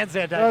great hand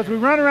sanitizer. As we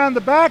run around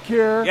the back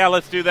here, Yeah,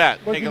 let's do that.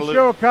 we Take can a look.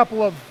 show a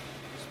couple of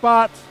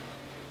spots.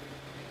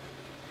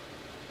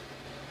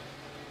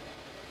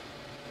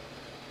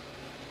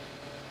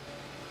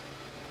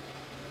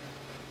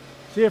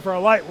 See if our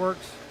light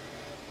works.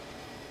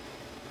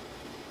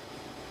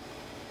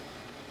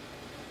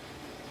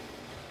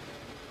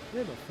 Do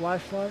you have a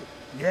flashlight?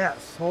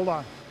 Yes, hold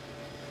on.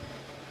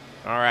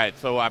 All right,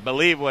 so I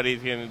believe what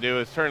he's going to do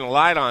is turn the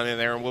light on in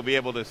there, and we'll be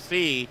able to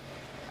see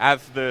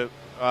as the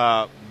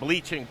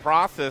bleaching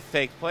process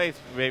takes place,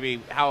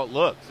 maybe how it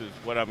looks is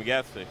what I'm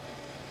guessing.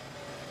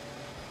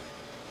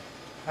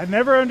 I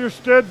never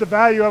understood the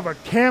value of a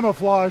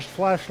camouflaged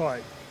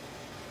flashlight.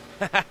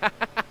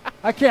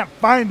 I can't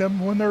find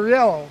them when they're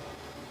yellow.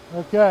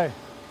 Okay.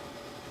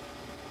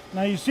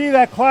 Now you see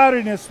that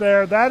cloudiness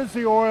there. That is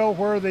the oil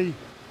where the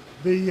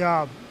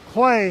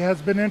clay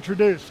has been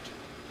introduced.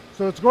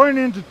 So it's going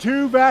into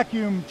 2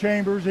 vacuum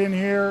chambers in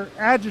here,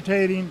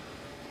 agitating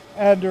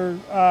under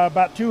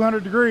about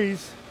 200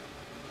 degrees.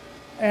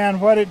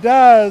 And what it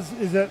does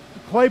is that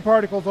clay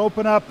particles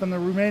open up and the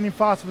remaining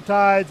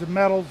phosphatides and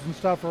metals and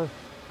stuff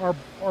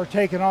are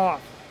taken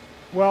off.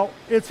 Well,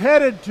 it's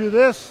headed to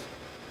this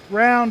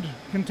round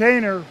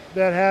container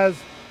that has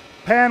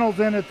panels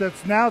in it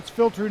that's now it's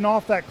filtering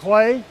off that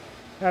clay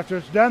after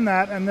it's done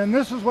that. And then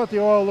this is what the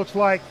oil looks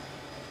like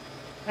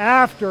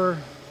after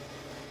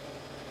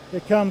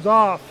it comes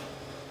off.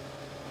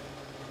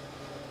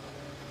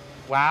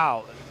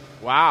 Wow.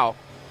 Wow.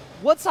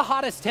 What's the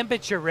hottest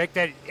temperature, Rick,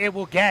 that it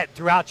will get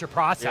throughout your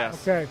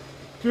process? Okay.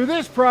 Through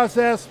this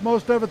process,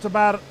 most of it's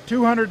about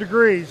 200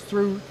 degrees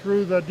through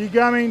the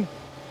degumming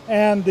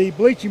and the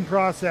bleaching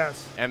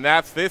process. And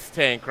that's this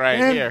tank right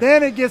And here.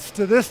 then it gets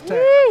to this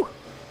tank. Woo!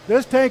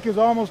 This tank is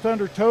almost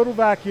under total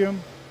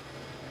vacuum.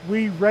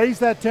 We raise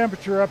that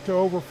temperature up to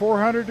over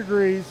 400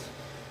 degrees,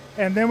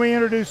 and then we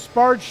introduce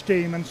sparge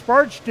steam. And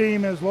sparge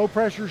steam is low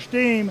pressure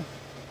steam,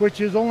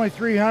 which is only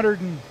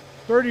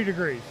 330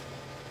 degrees.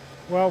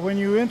 Well, when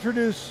you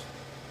introduce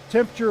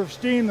temperature of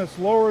steam that's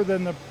lower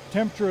than the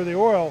temperature of the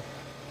oil,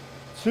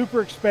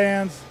 super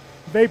expands,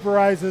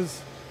 vaporizes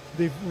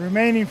the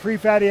remaining free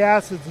fatty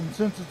acids, and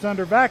since it's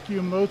under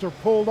vacuum, those are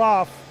pulled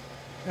off,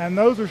 and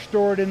those are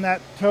stored in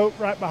that tote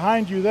right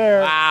behind you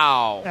there.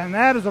 Wow. And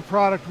that is a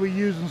product we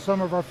use in some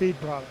of our feed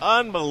products.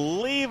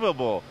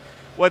 Unbelievable.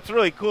 What's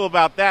really cool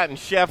about that, and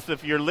chefs,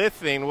 if you're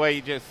listening, what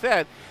you just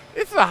said,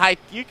 this is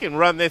you can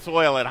run this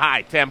oil at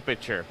high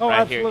temperature right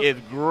absolutely. here.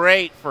 It's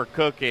great for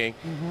cooking.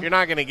 Mm-hmm. You're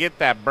not going to get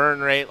that burn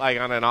rate like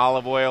on an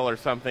olive oil or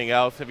something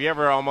else. Have you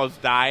ever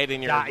almost died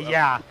in your...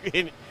 Yeah.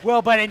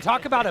 Well, and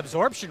talk about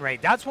absorption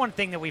rate. That's one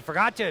thing that we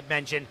forgot to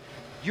mention.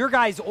 Your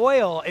guys'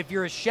 oil, if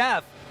you're a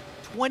chef,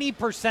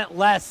 20%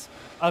 less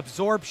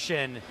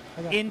absorption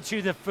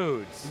into the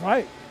foods.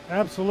 Right,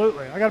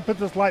 absolutely. I got to put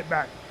this light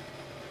back.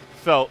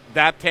 So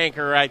that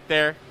tanker right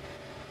there,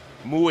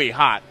 muy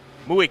hot,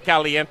 muy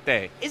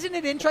caliente. Isn't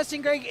it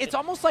interesting, Greg? It's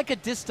almost like a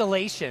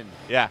distillation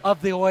Yeah.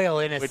 of the oil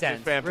in a Which sense.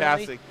 is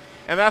fantastic. Really?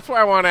 And that's why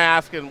I want to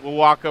ask, and we'll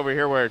walk over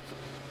here where it's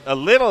a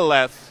little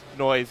less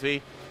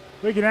noisy.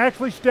 We can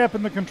actually step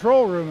in the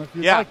control room if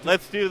you'd like to.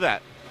 Let's do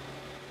that.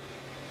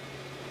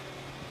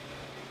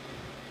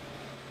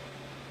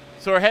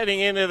 So we're heading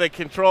into the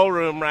control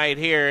room right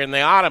here, and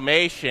the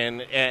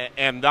automation,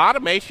 and the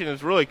automation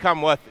has really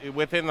come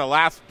within the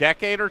last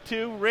decade or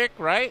two, Rick,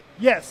 right?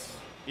 Yes.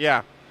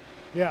 Yeah.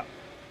 Yeah.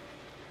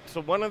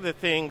 So one of the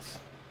things,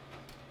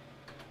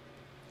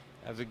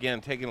 as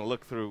again, taking a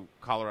look through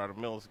Colorado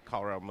Mills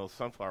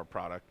sunflower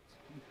product,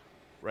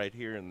 right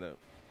here in the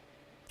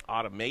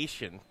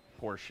automation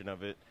portion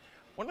of it,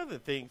 one of the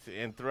things,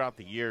 and throughout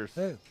the years...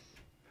 Hey.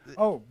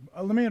 Let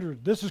me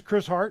introduce. This is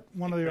Chris Hart,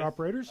 one of the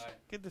operators.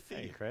 Good to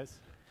see you, Chris.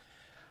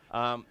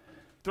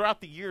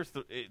 Throughout the years,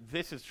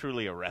 this is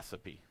truly a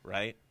recipe,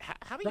 right?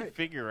 How do you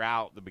figure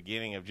out the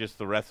beginning of just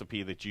the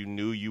recipe that you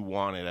knew you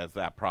wanted as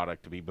that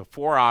product to be?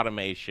 Before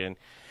automation,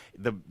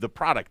 the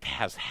product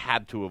has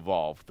had to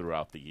evolve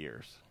throughout the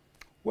years.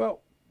 Well,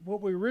 what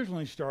we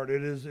originally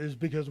started is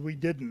because we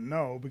didn't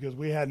know, because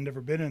we hadn't ever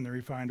been in the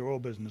refined oil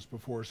business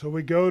before. So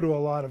we go to a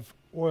lot of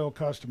oil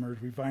customers.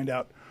 We find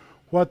out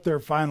what their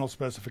final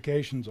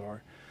specifications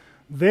are.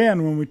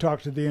 Then when we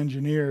talk to the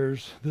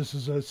engineers, this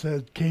is, as I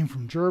said, came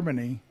from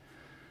Germany.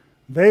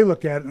 They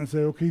look at it and say,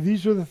 okay,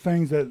 these are the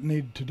things that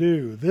need to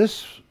do.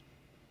 This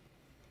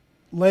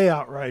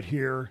layout right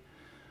here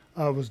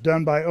was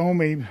done by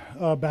OMI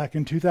back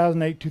in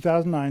 2008,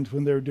 2009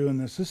 when they were doing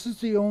this. This is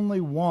the only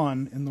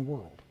one in the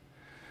world.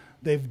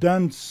 They've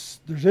done,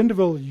 there's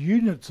individual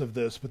units of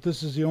this, but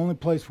this is the only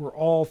place where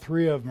all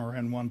three of them are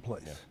in one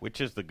place. Yeah.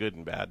 Which is the good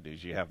and bad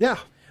news. You have yeah.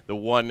 the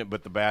one,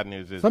 but the bad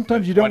news is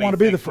sometimes you don't want to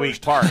be the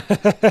first part.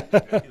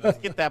 Let's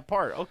get that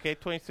part. Okay,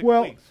 26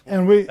 weeks.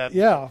 And we,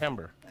 yeah.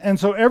 September. And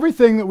so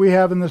everything that we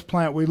have in this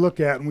plant we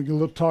look at, and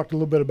we talked a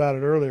little bit about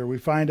it earlier, we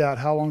find out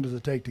how long does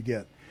it take to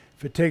get.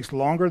 If it takes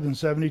longer than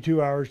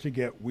 72 hours to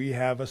get, we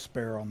have a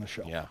spare on the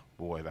shelf. Yeah,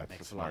 boy, that's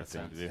a smart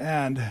thing to do.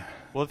 And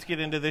well, let's get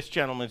into this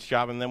gentleman's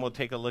job, and then we'll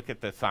take a look at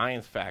the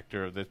science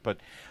factor of this. But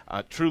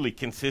truly,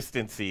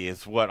 consistency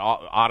is what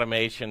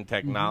automation,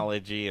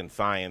 technology, and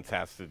science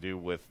has to do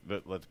with.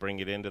 Let's bring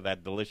it into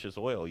that delicious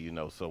oil you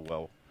know so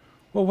well.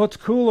 Well, what's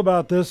cool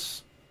about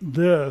this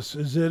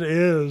is it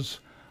is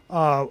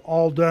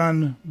all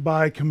done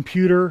by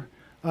computer.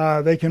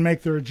 They can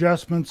make their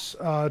adjustments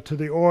to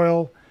the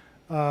oil.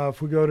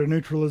 If we go to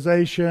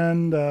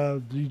neutralization,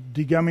 the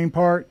degumming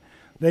part,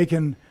 they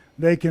can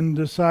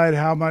decide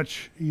how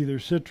much either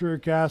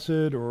citric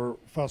acid or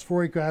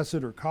phosphoric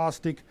acid or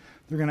caustic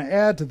they're going to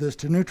add to this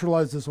to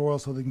neutralize this oil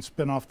so they can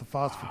spin off the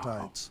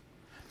phosphatides.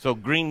 So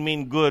green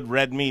mean good,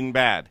 red mean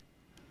bad?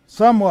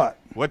 Somewhat.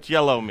 What's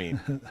yellow mean?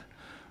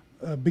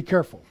 Be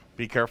careful.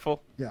 Be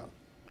careful? Yeah.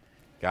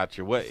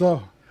 Gotcha. What?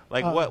 So,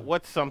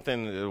 what's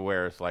something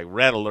where it's like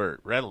red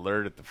alert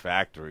at the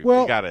factory?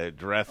 Well, we got to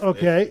address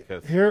okay,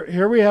 this.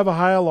 Here we have a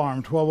high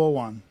alarm,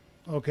 1201.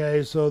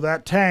 Okay, so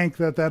that tank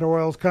that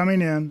oil's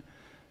coming in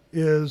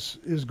is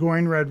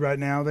going red right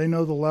now. They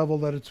know the level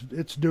that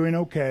it's doing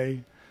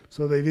okay,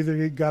 so they've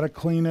either got to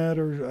clean it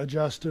or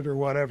adjust it or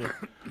whatever.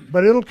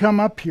 But it'll come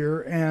up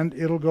here and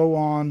it'll go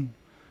on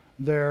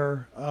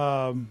their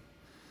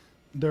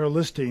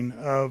listing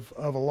of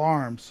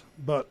alarms.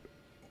 But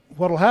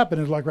what'll happen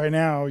is, like right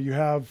now, you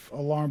have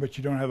alarm, but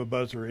you don't have a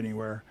buzzer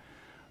anywhere.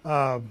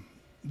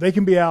 They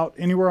can be out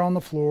anywhere on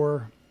the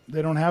floor.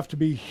 They don't have to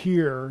be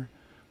here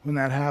when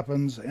that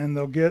happens, and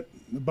the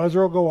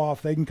buzzer will go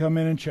off. They can come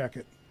in and check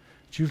it.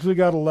 It's usually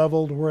got a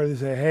level to where they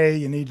say, hey,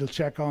 you need to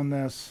check on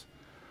this,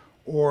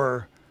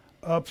 or,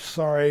 oops,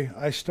 sorry,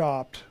 I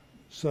stopped.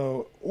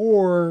 So,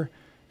 or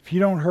if you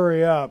don't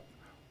hurry up,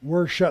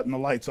 we're shutting the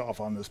lights off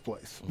on this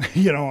place,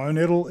 and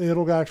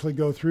it'll actually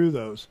go through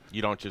those.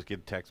 You don't just get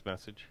a text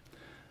message?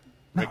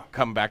 Rick,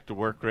 come back to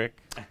work,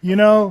 Rick.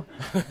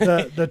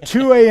 The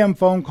 2 a.m.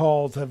 phone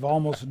calls have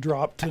almost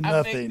dropped to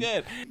nothing.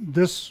 Good.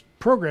 This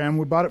program,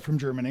 we bought it from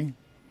Germany,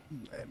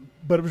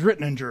 but it was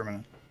written in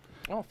German.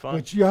 Oh,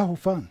 fun.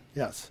 Fun.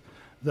 Yes.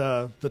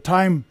 The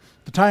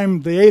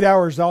 8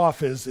 hours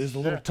off is a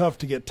little tough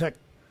to get tech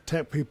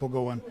people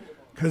going,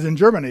 because in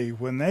Germany,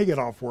 when they get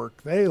off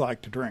work, they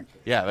like to drink.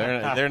 Yeah,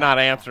 they're not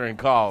answering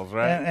calls,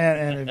 right?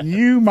 And if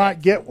you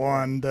might get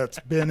one that's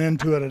been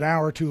into it an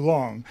hour too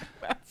long.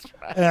 That's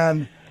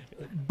right.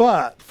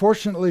 But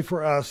fortunately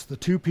for us, the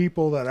two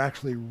people that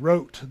actually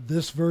wrote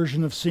this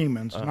version of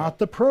Siemens, not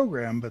the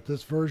program, but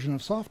this version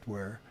of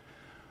software,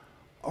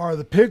 are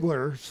the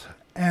Piglers,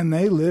 and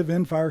they live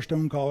in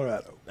Firestone,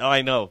 Colorado. Oh,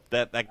 I know.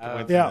 That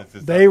coincidence yeah,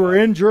 is they were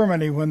in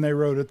Germany when they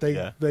wrote it.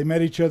 They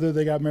met each other,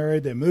 they got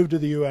married, they moved to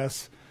the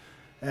U.S.,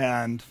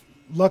 and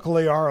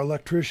luckily our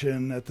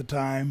electrician at the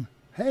time,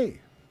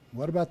 hey,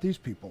 what about these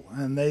people?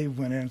 And they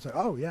went in and said,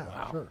 oh, yeah,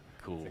 wow. Sure.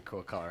 Cool.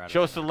 Cool Colorado.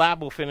 Show us the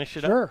lab. We'll finish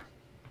it up. Sure.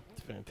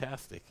 It's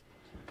fantastic.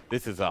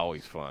 This is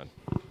always fun.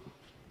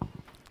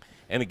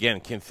 And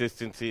again,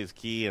 consistency is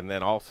key, and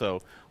then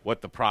also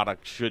what the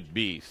product should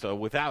be. So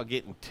without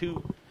getting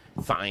too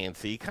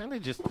science-y, kind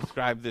of just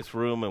describe this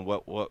room and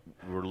what we're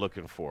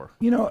looking for.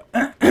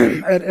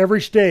 At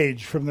every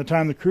stage, from the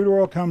time the crude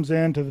oil comes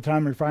in to the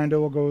time refined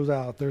oil goes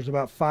out, there's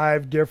about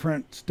 5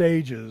 different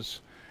stages.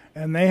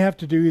 And they have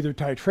to do either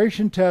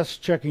titration tests,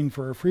 checking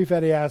for free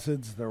fatty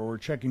acids, or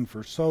checking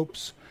for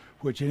soaps,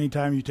 which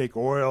anytime you take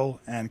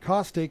oil and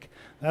caustic,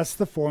 that's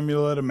the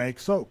formula to make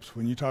soaps.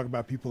 When you talk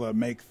about people that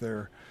make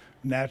their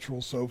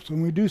natural soaps,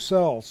 when we do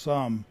sell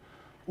some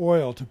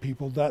oil to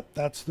people,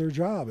 that's their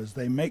job, is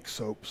they make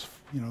soaps,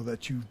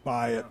 that you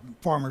buy at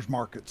farmers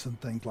markets and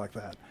things like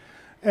that.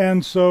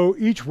 And so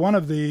each one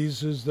of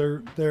these is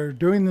they're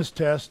doing this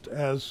test.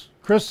 As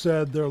Chris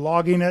said, they're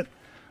logging it.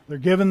 They're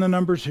given the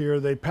numbers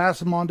here. They pass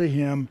them on to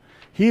him.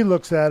 He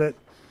looks at it.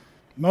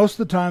 Most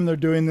of the time, they're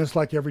doing this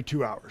like every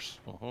 2 hours.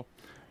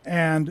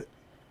 And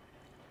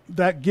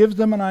that gives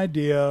them an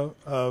idea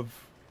of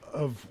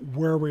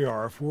where we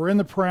are. If we're in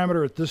the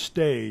parameter at this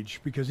stage,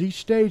 because each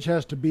stage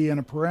has to be in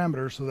a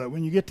parameter so that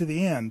when you get to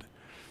the end,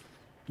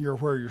 you're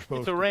where you're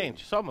supposed to It's a be.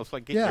 range. It's almost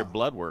like getting your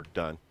blood work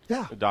done.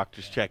 Yeah. The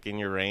doctors check in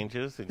your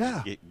ranges and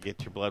Yeah. you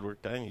get your blood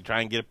work done. You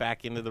try and get it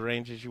back into the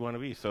ranges you want to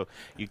be. So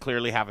you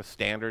clearly have a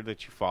standard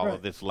that you follow.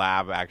 Right. This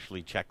lab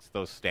actually checks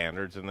those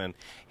standards and then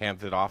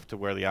hands it off to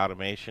where the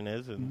automation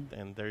is,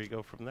 and there you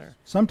go from there.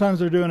 Sometimes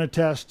they're doing a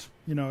test,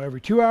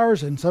 every 2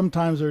 hours, and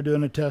sometimes they're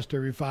doing a test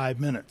every 5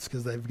 minutes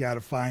because they've got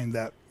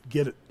to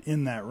get it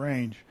in that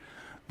range.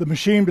 The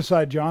machine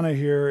beside Jonna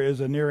here is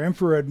a near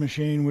infrared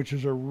machine, which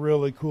is a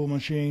really cool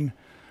machine.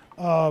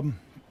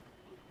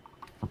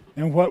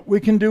 And what we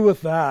can do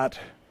with that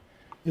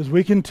is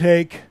we can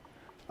take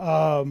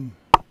the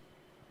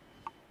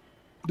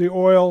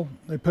oil,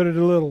 they put it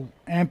in a little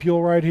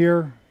ampule right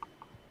here,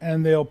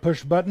 and they'll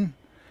push the button.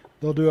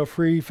 They'll do a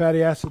free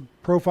fatty acid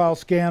profile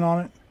scan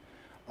on it.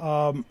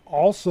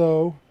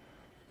 Also,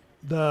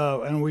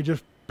 and we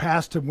just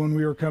passed it when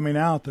we were coming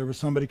out, there was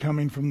somebody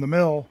coming from the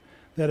mill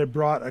that had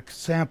brought a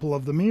sample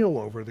of the meal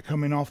over,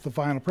 coming off the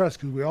final press,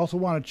 because we also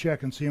want to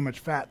check and see how much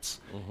fat's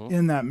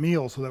in that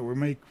meal so that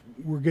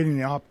we're getting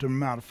the optimum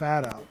amount of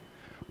fat out.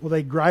 Well,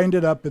 they grind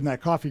it up in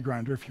that coffee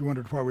grinder. If you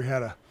wondered why we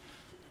had a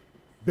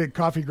big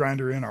coffee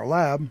grinder in our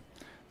lab,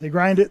 they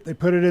grind it, they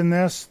put it in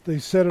this, they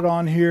set it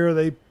on here,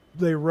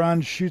 they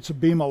run, shoots a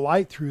beam of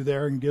light through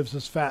there and gives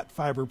us fat,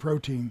 fiber,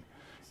 protein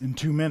in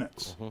 2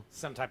 minutes.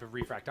 Some type of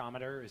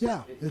refractometer?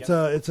 Yeah, it's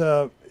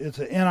a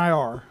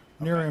NIR,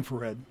 near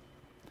infrared.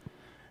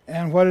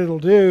 And what it'll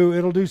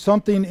do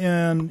something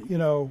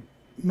in,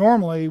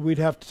 normally we'd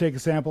have to take a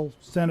sample,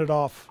 send it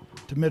off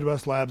to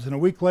Midwest Labs, and a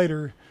week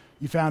later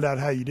you found out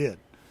how you did.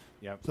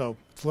 Yep. So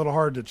it's a little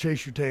hard to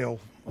chase your tail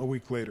a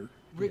week later.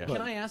 Rick,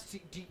 can I ask,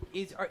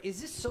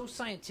 is this so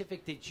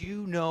scientific that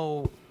you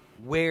know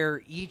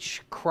where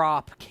each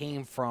crop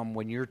came from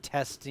when you're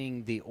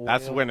testing the oil?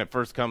 That's when it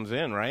first comes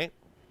in, right?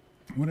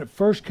 When it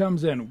first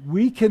comes in,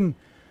 we can,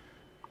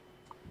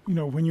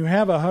 when you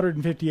have a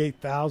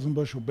 158,000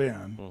 bushel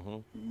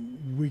bin,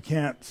 we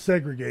can't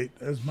segregate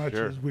as much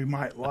as we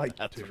might like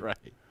That's to. right.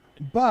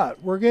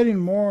 But we're getting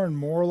more and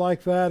more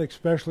like that,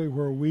 especially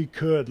where we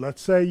could.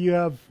 Let's say you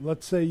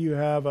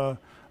have a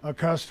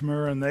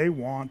customer and they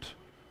want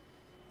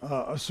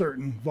a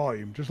certain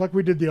volume, just like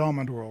we did the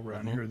almond oil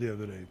run here the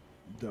other day.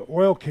 The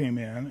oil came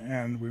in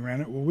and we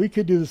ran it. Well, we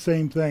could do the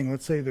same thing.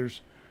 Let's say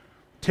there's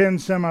 10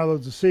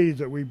 semi-loads of seeds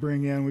that we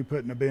bring in, we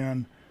put in a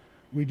bin.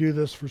 We do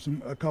this for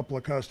a couple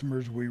of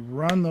customers. We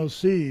run those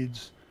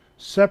seeds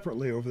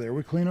separately over there.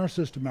 We clean our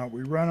system out.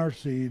 We run our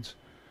seeds.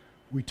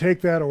 We take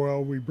that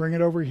oil. We bring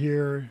it over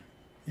here.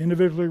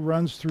 Individually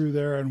runs through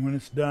there, and when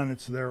it's done,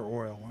 it's their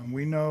oil. And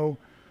we know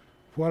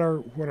what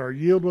our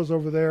yield was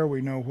over there.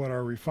 We know what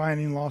our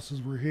refining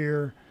losses were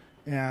here.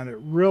 And it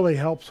really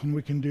helps when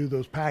we can do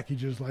those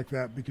packages like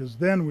that, because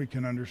then we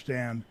can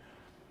understand,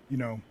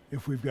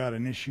 if we've got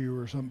an issue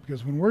or something.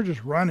 Because when we're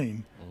just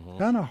running,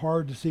 kind of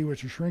hard to see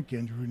what your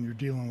shrinkage when you're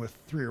dealing with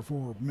 3 or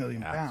 4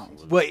 million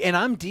pounds. Well, and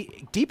I'm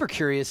deeper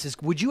curious is,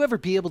 would you ever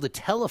be able to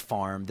tell a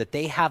farm that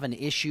they have an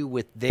issue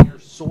with their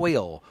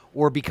soil,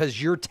 or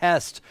because your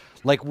test,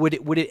 like would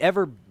it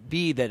ever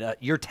be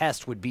that your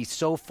test would be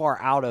so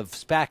far out of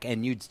spec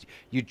and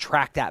you'd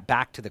track that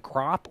back to the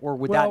crop, or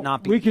would that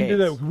not be we the can case? do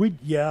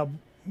that.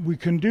 We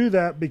can do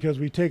that because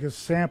we take a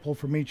sample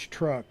from each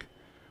truck.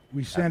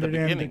 We send it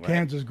in to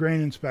Kansas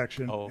Grain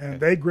Inspection, and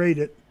they grade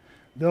it.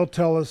 They'll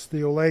tell us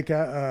the oleic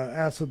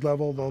acid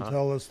level. They'll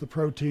tell us the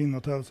protein.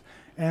 They'll tell us,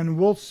 and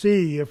we'll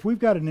see if we've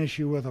got an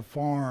issue with a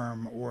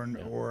farm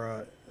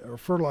or a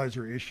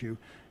fertilizer issue.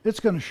 It's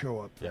going to show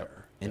up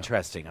there.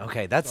 Interesting.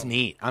 Okay, that's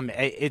neat.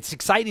 It's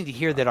exciting to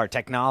hear that our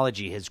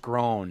technology has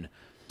grown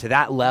to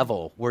that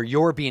level where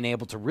you're being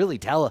able to really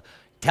tell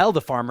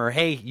the farmer,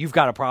 hey, you've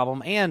got a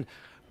problem, and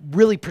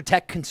really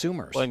protect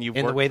consumers Well, and you've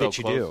in the worked way so that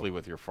you closely do.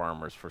 with your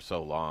farmers for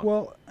so long.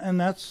 Well, and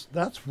that's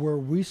where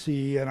we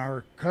see, and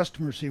our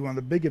customers see, one of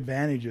the big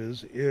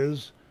advantages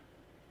is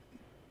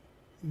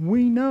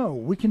we know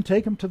we can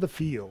take them to the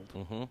field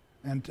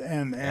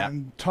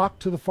and talk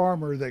to the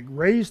farmer that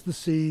raised the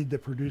seed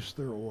that produced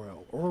their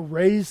oil, or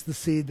raised the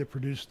seed that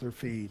produced their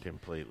feed.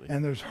 Completely.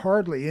 And there's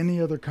hardly any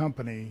other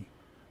company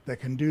that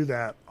can do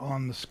that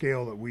on the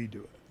scale that we do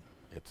it.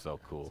 It's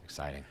so cool.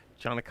 Exciting.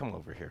 Jonna, come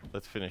over here.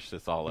 Let's finish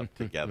this all up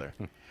together.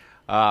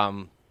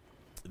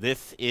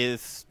 This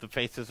is the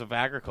Faces of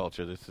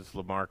Agriculture. This is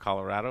Lamar,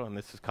 Colorado, and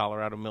this is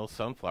Colorado Mills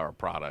Sunflower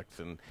Products.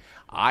 And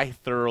I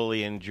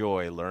thoroughly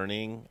enjoy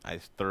learning. I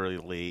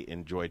thoroughly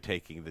enjoy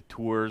taking the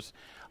tours.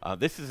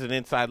 This is an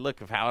inside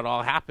look of how it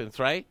all happens,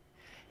 right?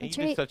 And That's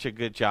you do right. such a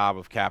good job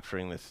of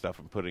capturing this stuff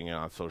and putting it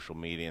on social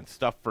media and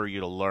stuff for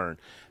you to learn.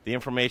 The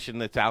information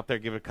that's out there,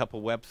 give a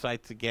couple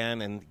websites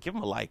again, and give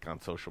them a like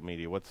on social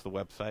media. What's the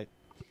website?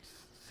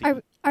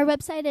 Our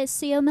website is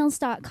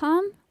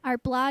comills.com. Our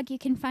blog you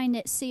can find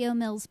at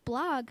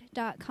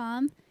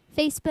comillsblog.com.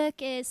 Facebook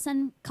is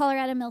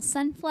Colorado Mills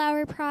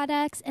Sunflower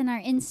Products, and our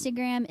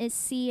Instagram is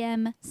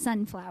CM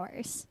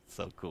Sunflowers.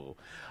 So cool.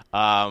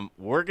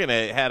 We're going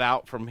to head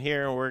out from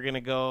here, and we're going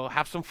to go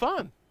have some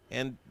fun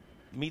and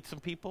meet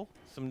some people,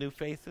 some new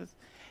faces,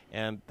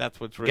 and that's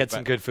what's really Get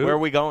some good food. Where are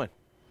we going?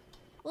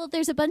 Well,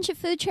 there's a bunch of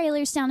food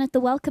trailers down at the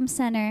Welcome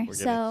Center.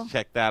 We're going to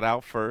check that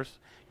out first.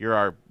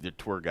 You're the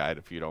tour guide,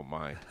 if you don't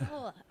mind.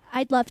 Oh,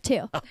 I'd love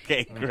to.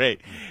 Okay,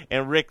 great.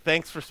 And Rick,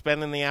 thanks for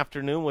spending the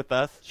afternoon with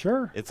us.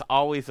 Sure. It's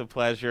always a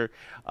pleasure.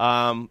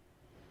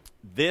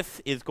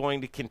 This is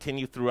going to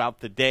continue throughout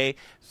the day,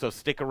 so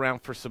stick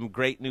around for some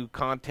great new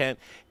content.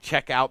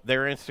 Check out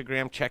their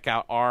Instagram. Check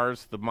out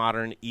ours, The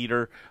Modern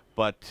Eater.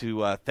 But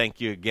to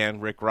thank you again,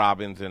 Rick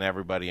Robbins, and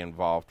everybody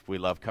involved. We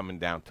love coming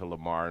down to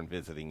Lamar and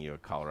visiting you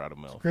at Colorado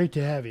Mills. It's great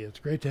to have you. It's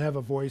great to have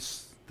a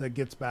voice that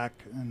gets back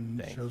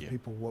and shows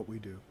people what we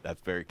do.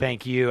 That's very cool.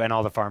 Thank you and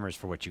all the farmers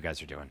for what you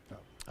guys are doing.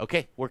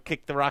 Okay, we're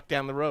Kick the Rock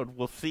down the road.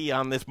 We'll see you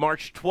on this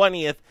March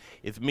 20th.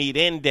 It's Meat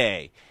In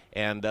Day.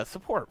 And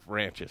support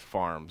ranches,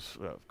 farms,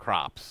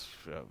 crops,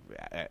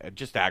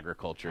 just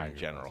agriculture in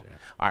general. Yeah.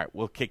 All right,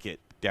 we'll kick it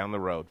down the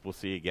road. We'll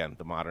see you again.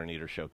 The Modern Eater Show.